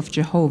witnesses of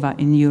Jehovah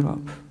in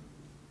Europe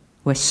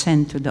were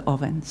sent to the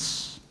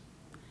ovens.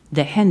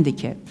 The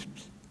handicapped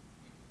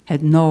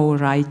had no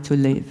right to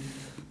live.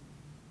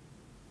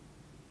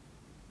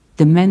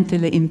 The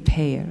mentally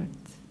impaired,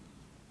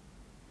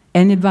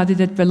 anybody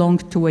that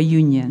belonged to a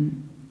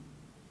union.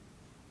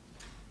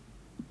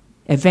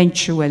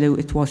 Eventually,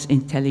 it was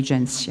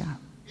intelligentsia.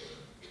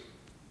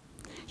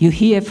 You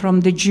hear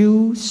from the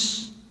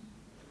Jews,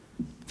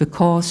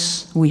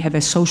 because we have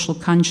a social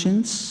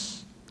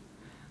conscience,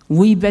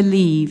 we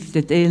believe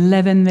that the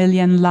 11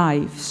 million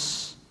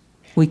lives,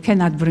 we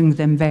cannot bring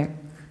them back.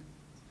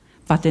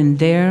 But in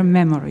their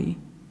memory,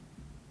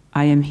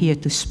 I am here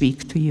to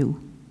speak to you.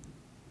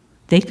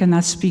 They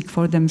cannot speak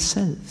for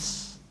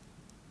themselves.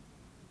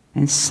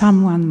 And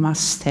someone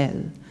must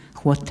tell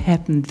what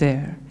happened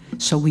there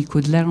so we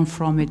could learn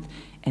from it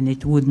and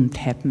it wouldn't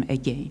happen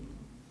again.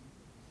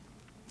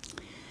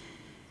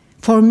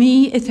 For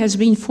me, it has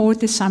been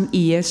 40-some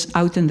years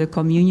out in the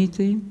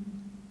community.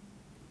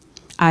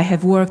 I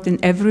have worked in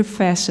every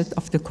facet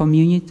of the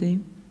community.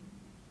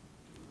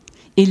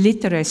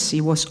 Illiteracy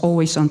was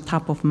always on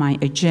top of my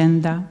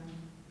agenda.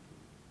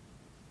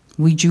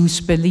 We Jews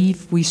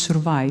believe we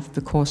survived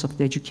because of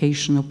the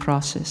educational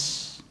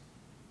process.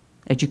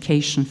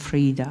 Education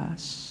freed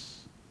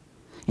us.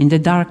 In the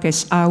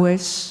darkest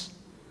hours,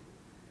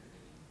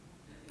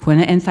 when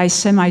an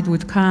anti-Semite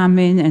would come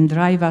in and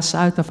drive us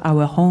out of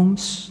our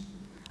homes,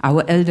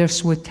 our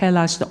elders would tell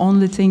us the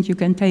only thing you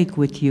can take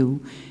with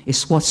you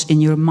is what's in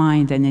your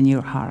mind and in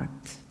your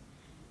heart.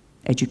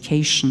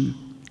 Education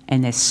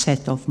and a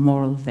set of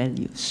moral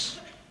values.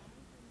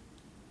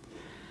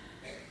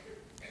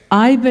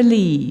 I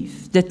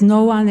believe that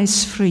no one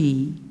is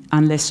free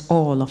unless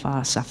all of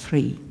us are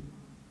free.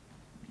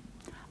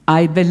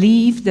 I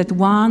believe that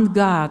one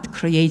God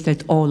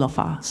created all of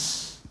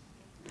us.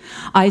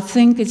 I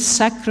think it's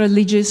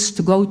sacrilegious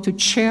to go to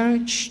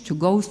church, to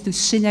go to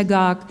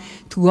synagogue,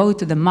 to go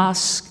to the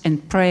mosque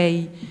and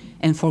pray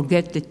and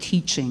forget the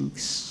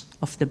teachings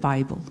of the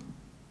Bible.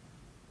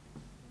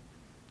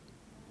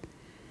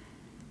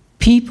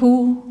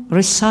 People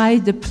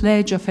recite the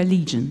Pledge of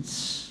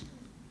Allegiance.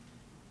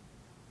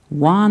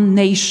 One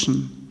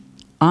nation,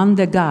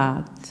 under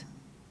God,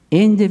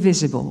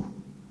 indivisible,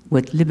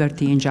 with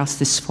liberty and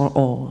justice for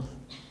all.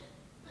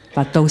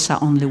 But those are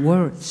only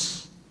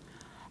words.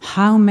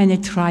 How many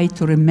try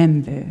to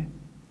remember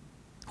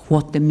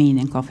what the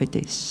meaning of it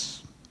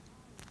is?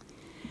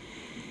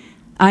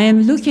 I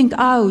am looking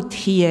out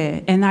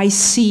here and I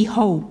see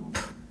hope.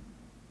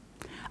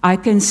 I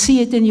can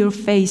see it in your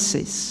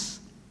faces.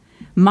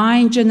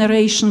 My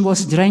generation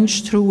was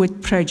drenched through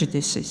with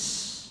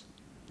prejudices.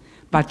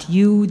 But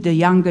you, the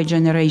younger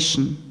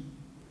generation,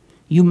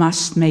 you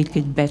must make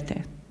it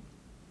better.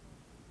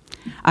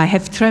 I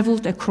have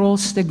traveled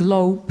across the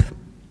globe.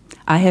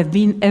 I have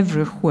been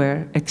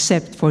everywhere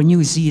except for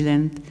New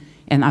Zealand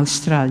and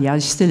Australia. I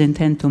still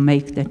intend to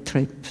make that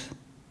trip.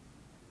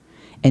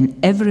 And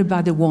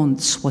everybody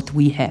wants what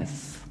we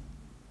have.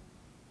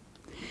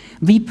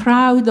 Be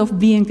proud of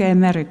being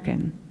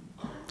American.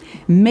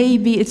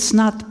 Maybe it's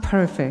not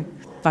perfect,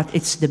 but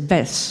it's the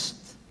best.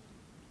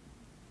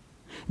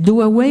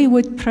 Do away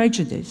with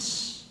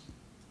prejudice.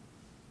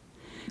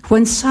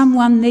 When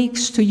someone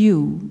next to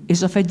you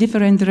is of a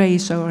different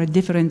race or a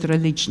different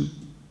religion,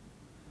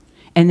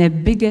 and a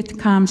bigot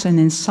comes and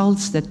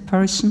insults that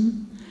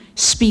person,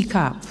 speak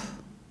up.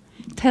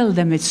 Tell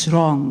them it's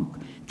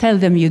wrong. Tell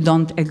them you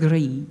don't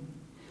agree.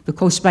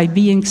 Because by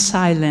being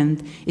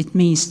silent, it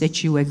means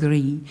that you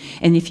agree.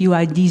 And if you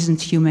are a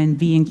decent human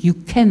being, you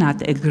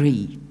cannot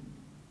agree.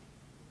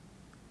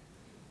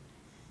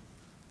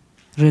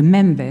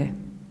 Remember,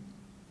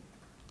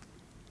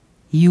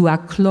 you are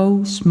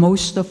close.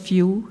 Most of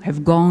you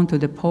have gone to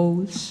the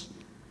polls.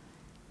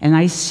 And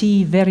I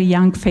see very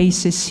young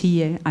faces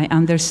here. I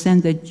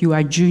understand that you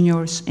are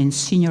juniors and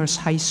seniors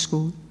high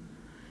school.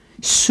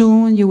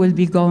 Soon you will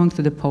be going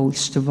to the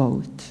polls to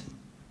vote.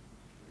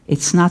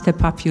 It's not a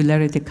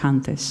popularity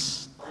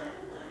contest.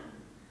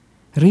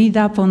 Read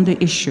up on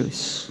the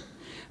issues.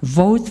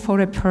 Vote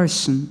for a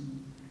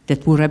person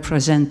that will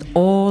represent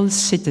all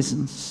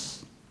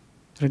citizens,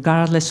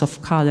 regardless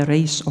of color,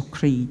 race, or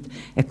creed,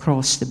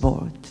 across the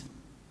board.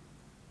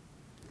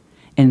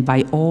 And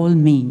by all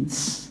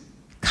means,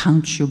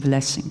 count your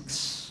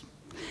blessings.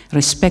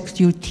 Respect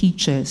your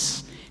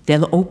teachers.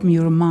 They'll open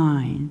your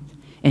mind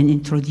and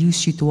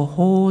introduce you to a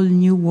whole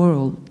new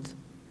world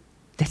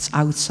that's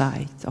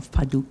outside of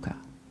Paducah.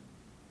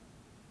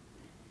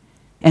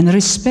 And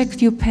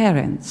respect your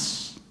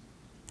parents.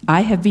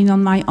 I have been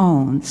on my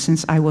own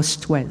since I was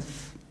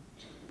 12.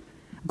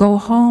 Go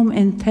home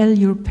and tell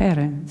your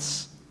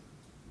parents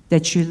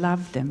that you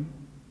love them.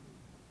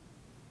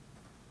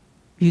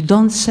 You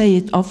don't say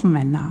it often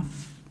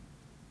enough.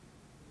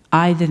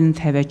 I didn't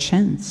have a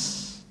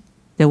chance.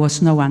 There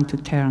was no one to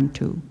turn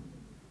to.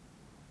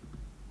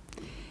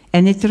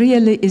 And it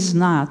really is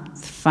not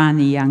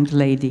funny, young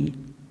lady.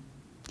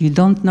 You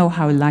don't know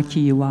how lucky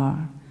you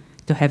are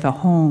to have a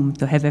home,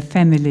 to have a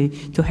family,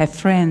 to have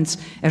friends,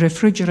 a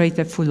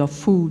refrigerator full of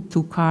food,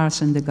 2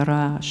 cars in the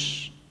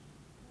garage,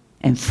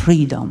 and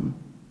freedom.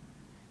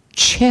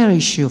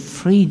 Cherish your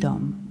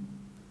freedom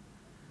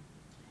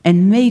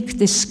and make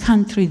this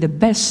country the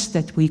best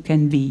that we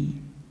can be.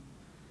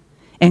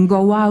 And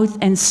go out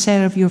and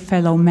serve your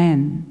fellow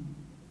men.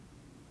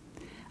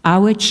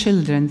 Our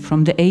children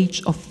from the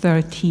age of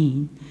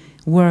 13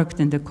 worked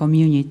in the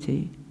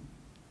community.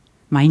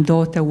 My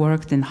daughter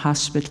worked in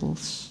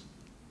hospitals.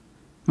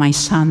 My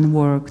son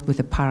worked with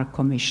the Park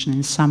Commission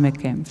in summer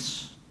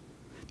camps.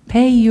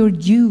 Pay your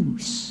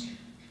dues.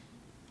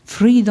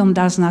 Freedom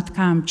does not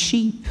come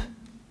cheap.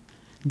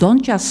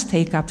 Don't just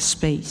take up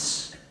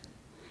space.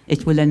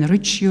 It will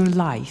enrich your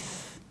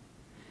life.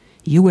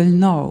 you will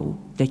know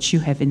that you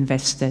have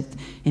invested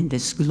in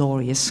this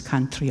glorious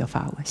country of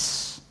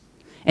ours.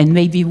 And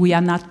maybe we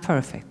are not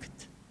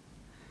perfect,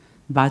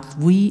 but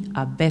we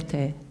are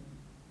better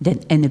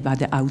than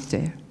anybody out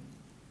there,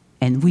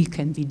 and we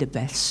can be the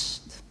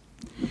best.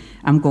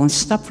 I'm going to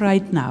stop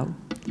right now.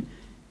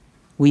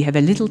 We have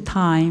a little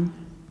time.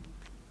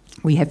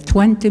 We have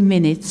 20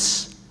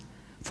 minutes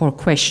for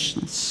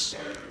questions.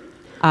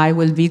 I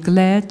will be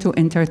glad to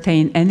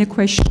entertain any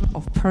question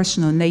of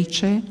personal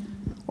nature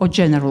or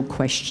general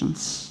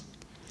questions.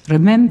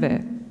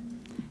 Remember,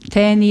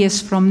 10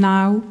 years from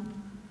now,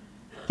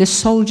 the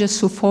soldiers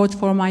who fought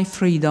for my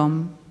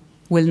freedom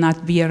will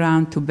not be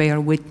around to bear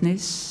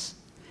witness,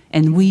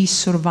 and we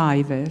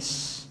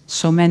survivors,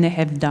 so many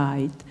have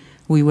died,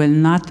 we will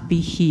not be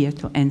here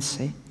to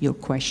answer your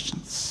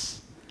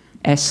questions.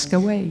 Ask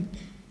away.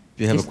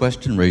 If you have a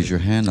question, raise your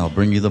hand. I'll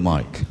bring you the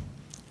mic.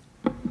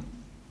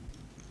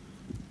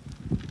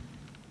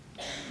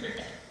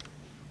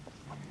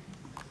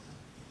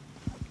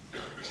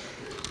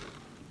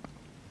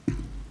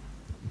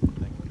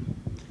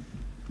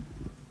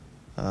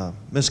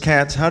 Ms.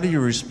 Katz, how do you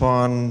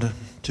respond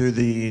to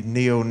the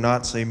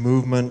neo-Nazi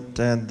movement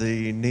and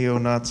the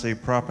neo-Nazi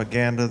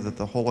propaganda that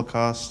the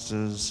Holocaust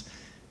is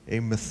a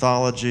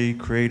mythology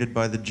created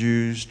by the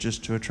Jews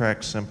just to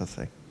attract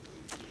sympathy?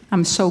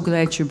 I'm so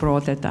glad you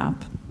brought that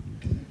up.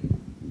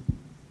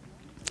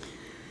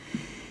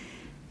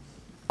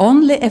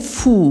 Only a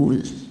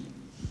fool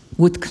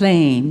would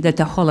claim that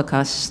the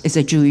Holocaust is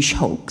a Jewish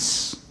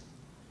hoax.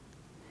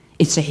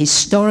 It's a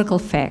historical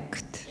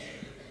fact.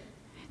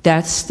 There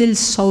are still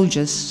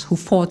soldiers who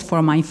fought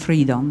for my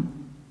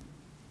freedom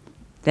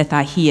that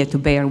are here to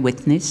bear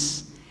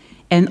witness.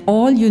 And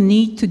all you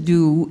need to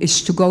do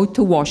is to go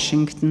to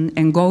Washington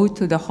and go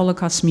to the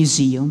Holocaust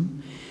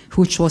Museum,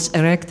 which was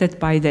erected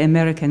by the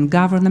American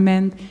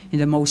government in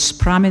the most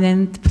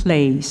prominent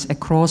place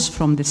across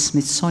from the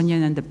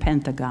Smithsonian and the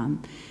Pentagon.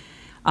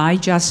 I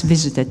just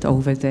visited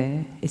over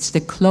there. It's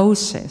the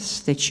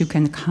closest that you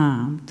can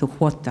come to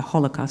what the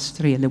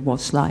Holocaust really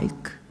was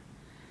like.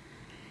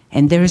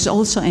 And there is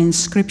also an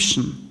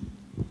inscription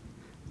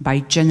by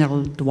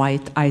General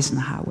Dwight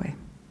Eisenhower.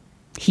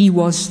 He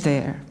was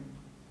there,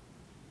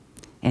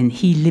 and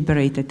he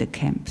liberated the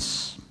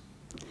camps.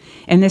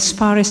 And as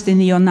far as the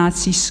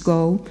neo-Nazis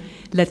go,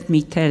 let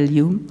me tell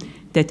you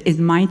that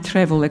in my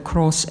travel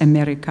across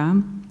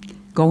America,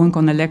 going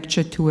on a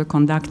lecture tour,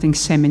 conducting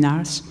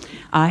seminars,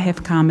 I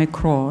have come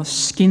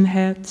across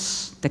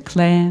skinheads, the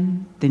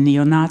Klan, the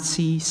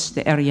neo-Nazis,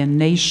 the Aryan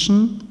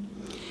Nation.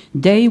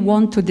 They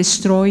want to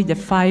destroy the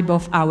fiber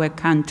of our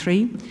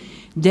country.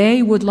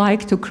 They would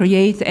like to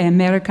create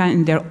America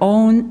in their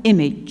own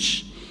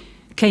image.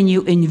 Can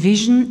you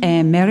envision an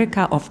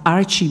America of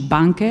Archie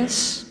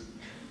Bunkers?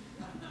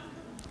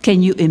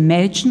 Can you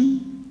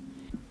imagine?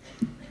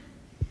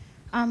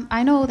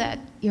 I know that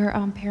your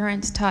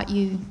parents taught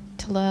you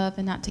to love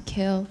and not to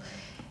kill,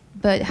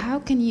 but how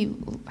can you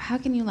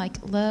like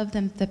love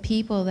them, the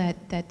people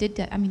that did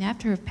that? I mean,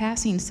 after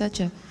passing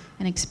such an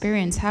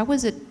experience, how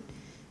was it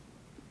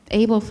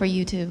able for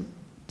you to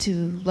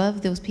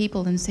love those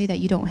people and say that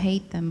you don't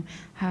hate them?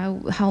 How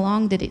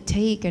long did it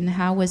take, and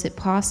how was it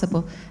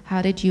possible?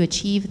 How did you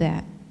achieve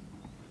that?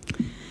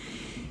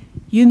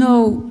 You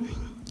know,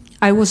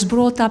 I was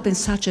brought up in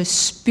such a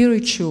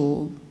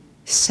spiritual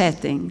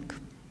setting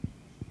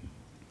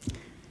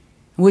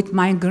with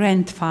my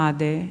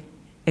grandfather,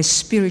 a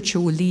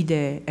spiritual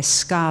leader, a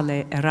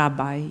scholar, a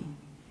rabbi,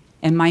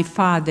 and my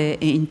father, an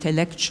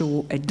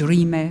intellectual, a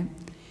dreamer.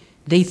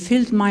 They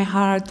filled my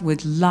heart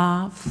with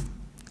love,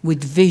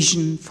 with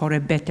vision for a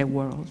better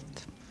world.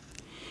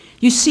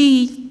 You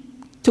see,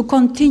 to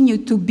continue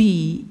to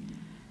be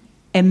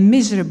a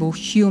miserable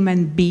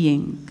human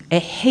being, a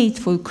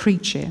hateful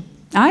creature,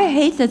 I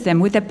hated them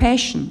with a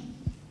passion.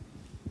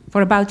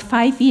 For about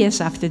 5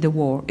 years after the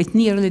war, it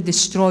nearly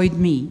destroyed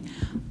me.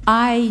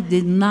 I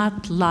did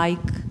not like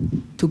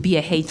to be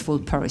a hateful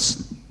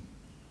person,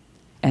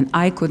 and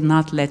I could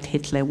not let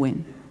Hitler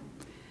win.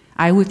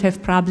 I would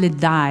have probably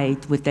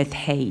died with that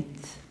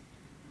hate,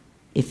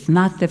 if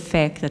not the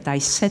fact that I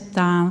sat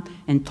down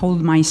and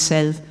told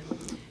myself,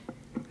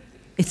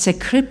 it's a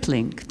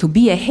crippling to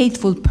be a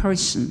hateful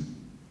person.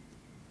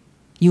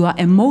 You are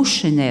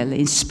emotionally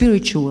and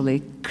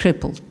spiritually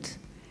crippled,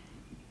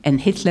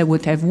 and Hitler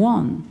would have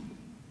won.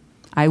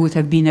 I would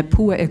have been a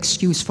poor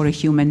excuse for a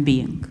human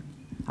being.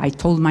 I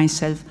told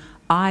myself,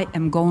 I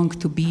am going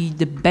to be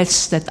the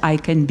best that I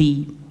can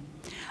be.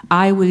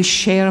 I will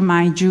share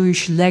my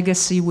Jewish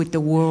legacy with the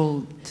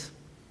world.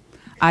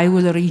 I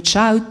will reach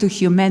out to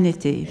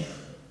humanity.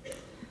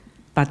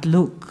 But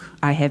look,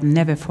 I have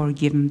never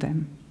forgiven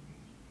them.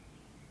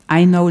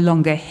 I no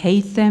longer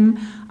hate them.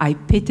 I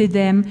pity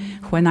them.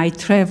 When I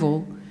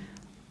travel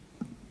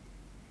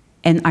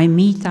and I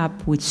meet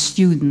up with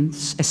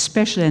students,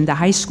 especially in the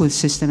high school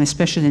system,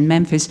 especially in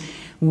Memphis,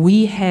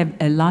 we have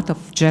a lot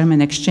of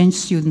German exchange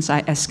students. I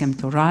ask them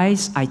to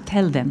rise. I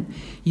tell them,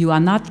 you are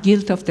not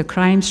guilty of the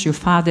crimes your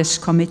fathers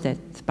committed,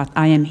 but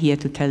I am here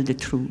to tell the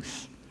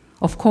truth.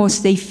 Of course,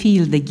 they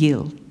feel the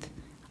guilt.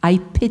 I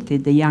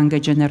pitied the younger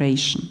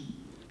generation.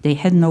 They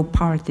had no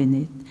part in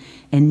it,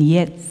 and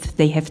yet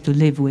they have to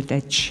live with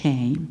that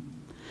shame.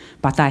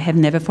 But I have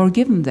never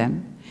forgiven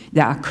them.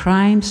 There are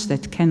crimes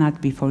that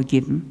cannot be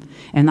forgiven,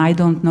 and I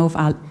don't know if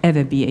I'll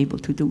ever be able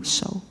to do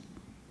so.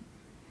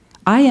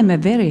 I am a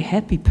very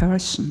happy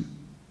person.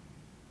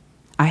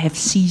 I have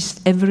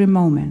seized every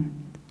moment.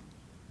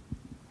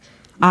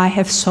 I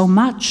have so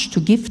much to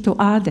give to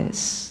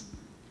others.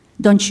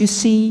 Don't you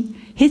see?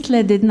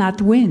 Hitler did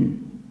not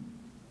win.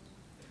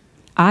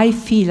 I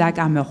feel like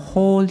I'm a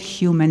whole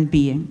human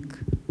being.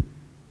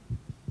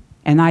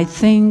 And I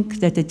think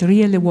that it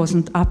really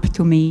wasn't up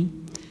to me.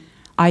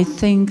 I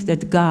think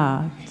that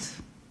God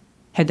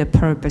had a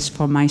purpose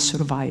for my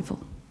survival.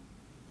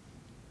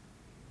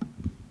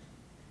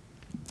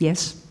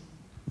 Yes?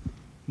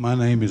 My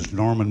name is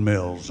Norman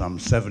Mills. I'm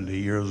 70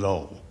 years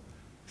old.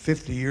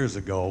 50 years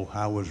ago,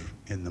 I was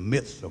in the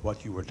midst of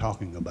what you were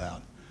talking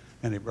about,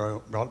 and it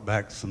brought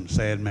back some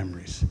sad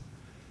memories.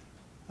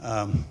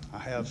 I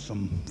have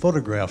some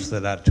photographs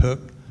that I took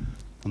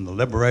on the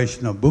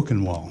liberation of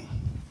Buchenwald,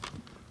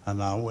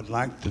 and I would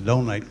like to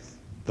donate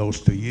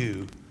those to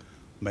you,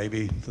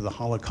 maybe to the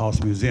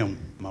Holocaust Museum.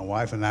 My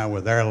wife and I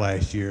were there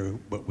last year,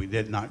 but we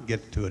did not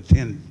get to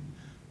attend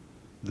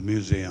the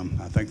museum.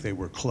 I think they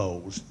were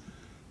closed.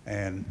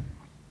 And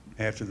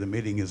after the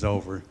meeting is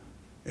over,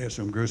 there's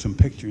some gruesome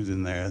pictures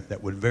in there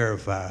that would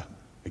verify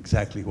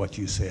exactly what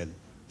you said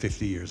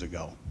 50 years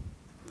ago.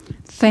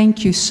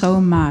 Thank you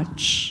so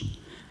much.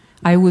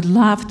 I would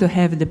love to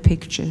have the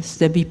pictures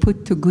that be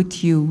put to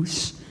good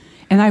use.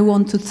 And I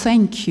want to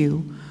thank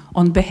you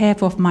on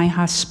behalf of my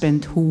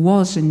husband who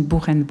was in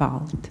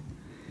Buchenwald.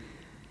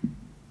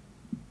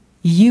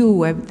 You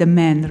were the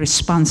man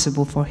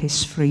responsible for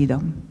his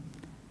freedom.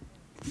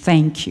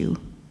 Thank you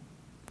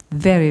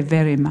very,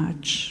 very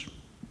much.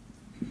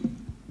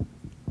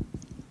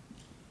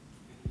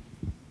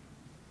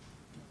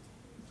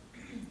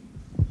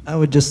 I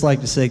would just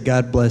like to say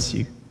God bless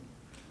you.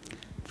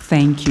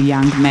 Thank you,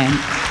 young man.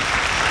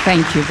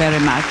 Thank you very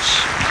much.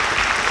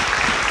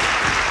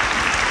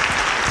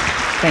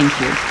 Thank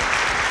you.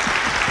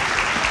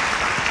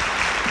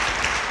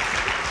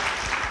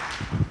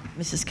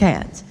 Mrs.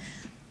 Katz,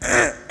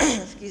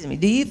 excuse me,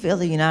 do you feel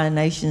the United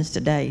Nations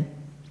today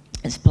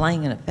is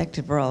playing an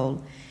effective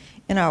role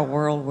in our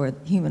world where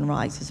human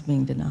rights is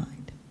being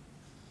denied?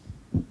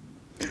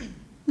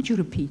 Would you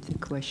repeat the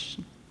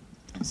question?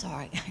 I'm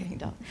sorry.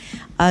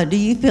 Do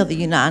you feel the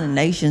United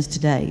Nations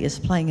today is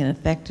playing an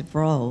effective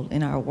role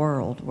in our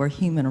world where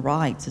human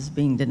rights is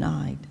being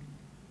denied?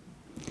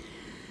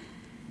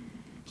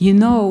 You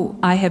know,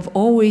 I have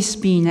always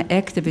been an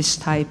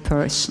activist type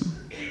person.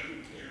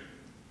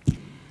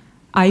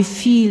 I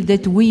feel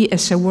that we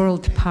as a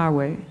world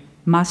power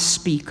must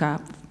speak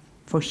up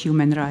for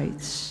human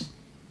rights.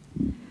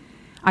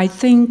 I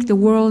think the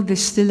world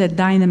is still a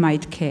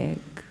dynamite keg.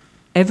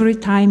 Every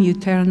time you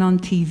turn on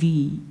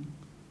TV,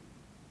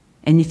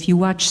 and if you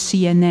watch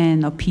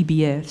CNN or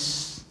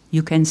PBS,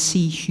 you can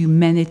see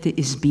humanity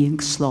is being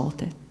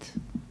slaughtered.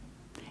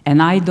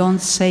 And I don't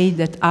say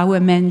that our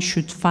men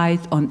should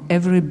fight on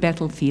every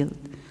battlefield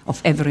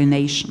of every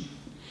nation.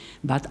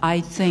 But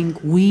I think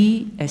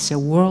we, as a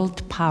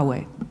world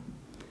power,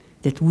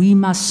 that we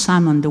must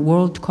summon the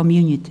world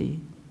community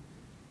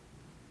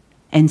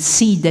and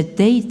see that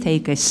they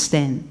take a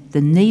stand,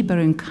 the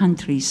neighboring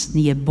countries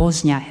near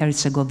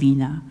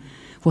Bosnia-Herzegovina.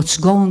 What's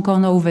going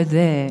on over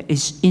there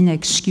is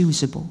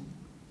inexcusable.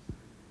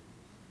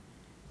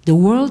 The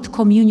world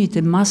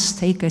community must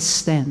take a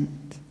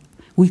stand.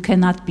 We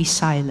cannot be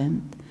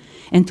silent.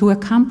 And to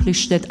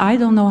accomplish that, I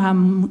don't know how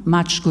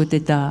much good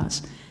it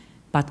does,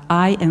 but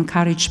I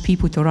encourage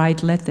people to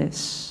write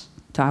letters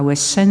to our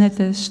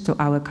senators, to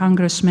our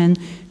congressmen,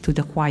 to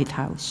the White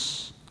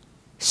House.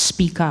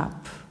 Speak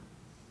up.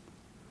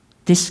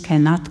 This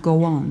cannot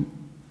go on.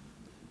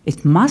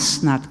 It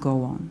must not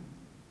go on.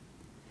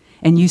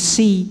 And you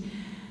see,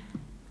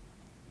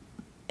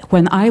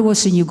 when I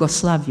was in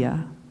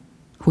Yugoslavia,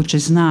 which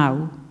is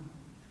now,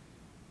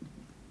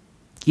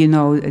 you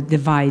know,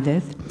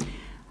 divided,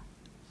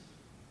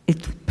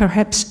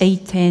 perhaps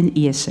 8-10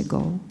 years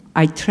ago,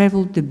 I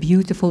traveled the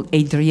beautiful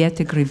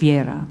Adriatic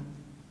Riviera,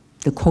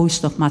 the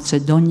coast of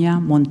Macedonia,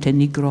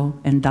 Montenegro,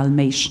 and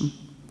Dalmatian.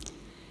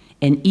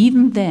 And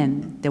even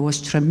then, there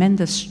was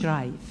tremendous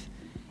strife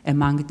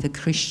among the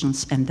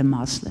Christians and the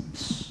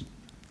Muslims.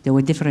 There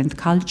were different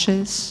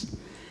cultures.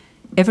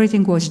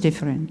 Everything was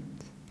different.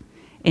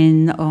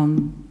 In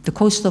the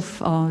coast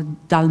of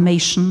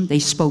Dalmatian, they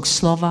spoke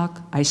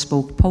Slovak, I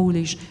spoke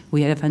Polish.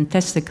 We had a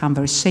fantastic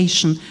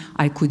conversation.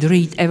 I could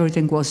read,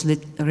 everything was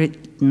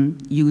written,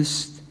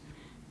 used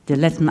the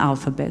Latin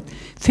alphabet.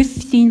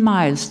 15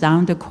 miles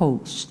down the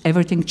coast,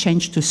 everything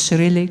changed to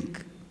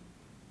Cyrillic,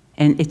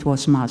 and it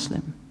was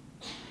Muslim.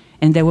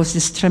 And there was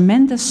this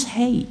tremendous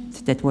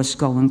hate that was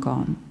going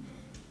on.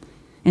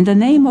 In the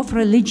name of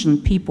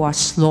religion, people are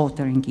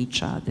slaughtering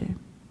each other.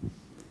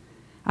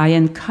 I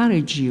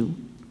encourage you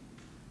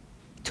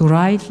to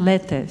write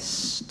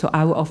letters to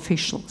our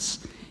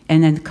officials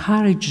and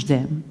encourage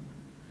them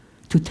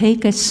to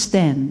take a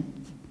stand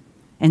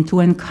and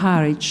to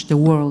encourage the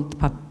world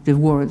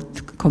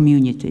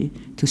community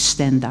to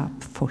stand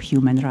up for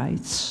human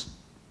rights.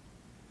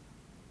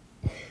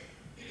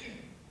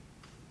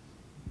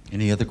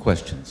 Any other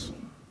questions?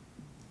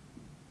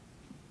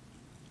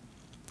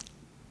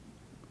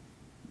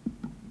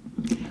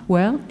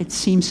 Well, it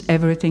seems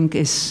everything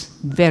is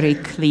very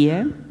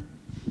clear.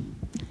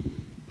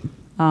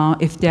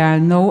 If there are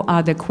no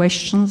other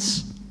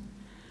questions,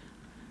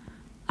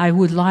 I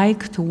would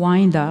like to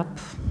wind up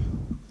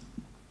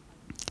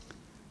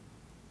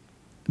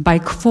by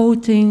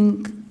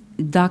quoting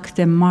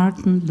Dr.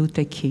 Martin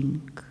Luther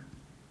King.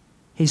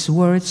 His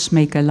words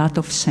make a lot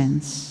of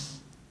sense,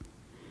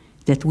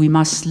 that we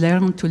must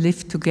learn to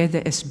live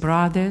together as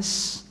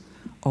brothers,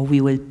 or we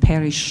will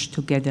perish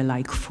together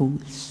like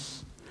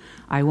fools.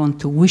 I want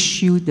to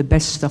wish you the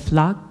best of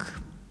luck.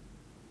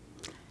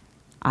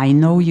 I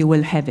know you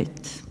will have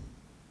it.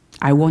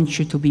 I want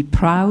you to be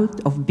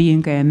proud of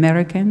being an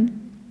American.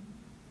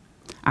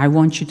 I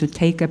want you to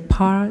take a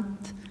part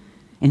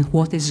in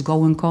what is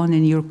going on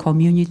in your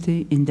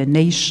community, in the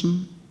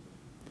nation.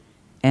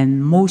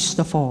 And most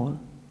of all,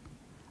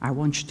 I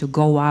want you to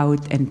go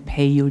out and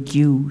pay your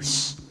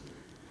dues.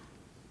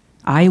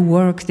 I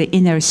work the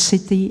inner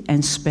city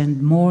and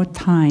spend more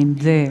time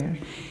there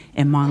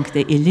among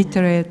the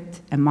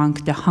illiterate, among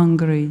the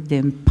hungry, the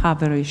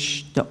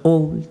impoverished, the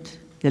old,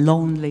 the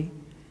lonely.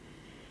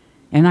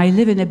 And I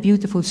live in a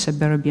beautiful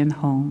suburban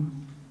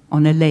home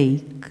on a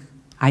lake.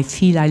 I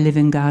feel I live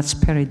in God's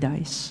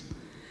paradise.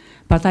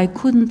 But I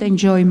couldn't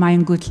enjoy my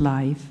good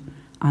life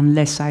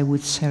unless I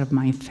would serve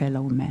my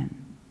fellow men.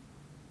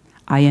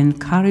 I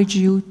encourage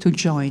you to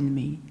join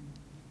me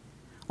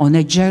on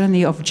a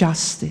journey of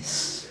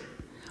justice,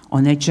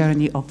 on a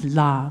journey of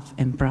love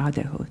and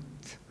brotherhood.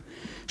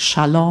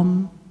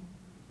 Shalom.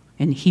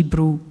 In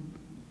Hebrew,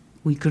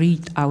 we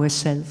greet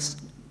ourselves,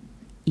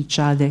 each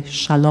other,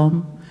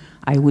 shalom.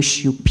 I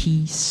wish you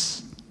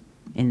peace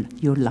in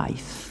your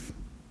life.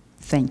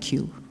 Thank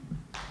you.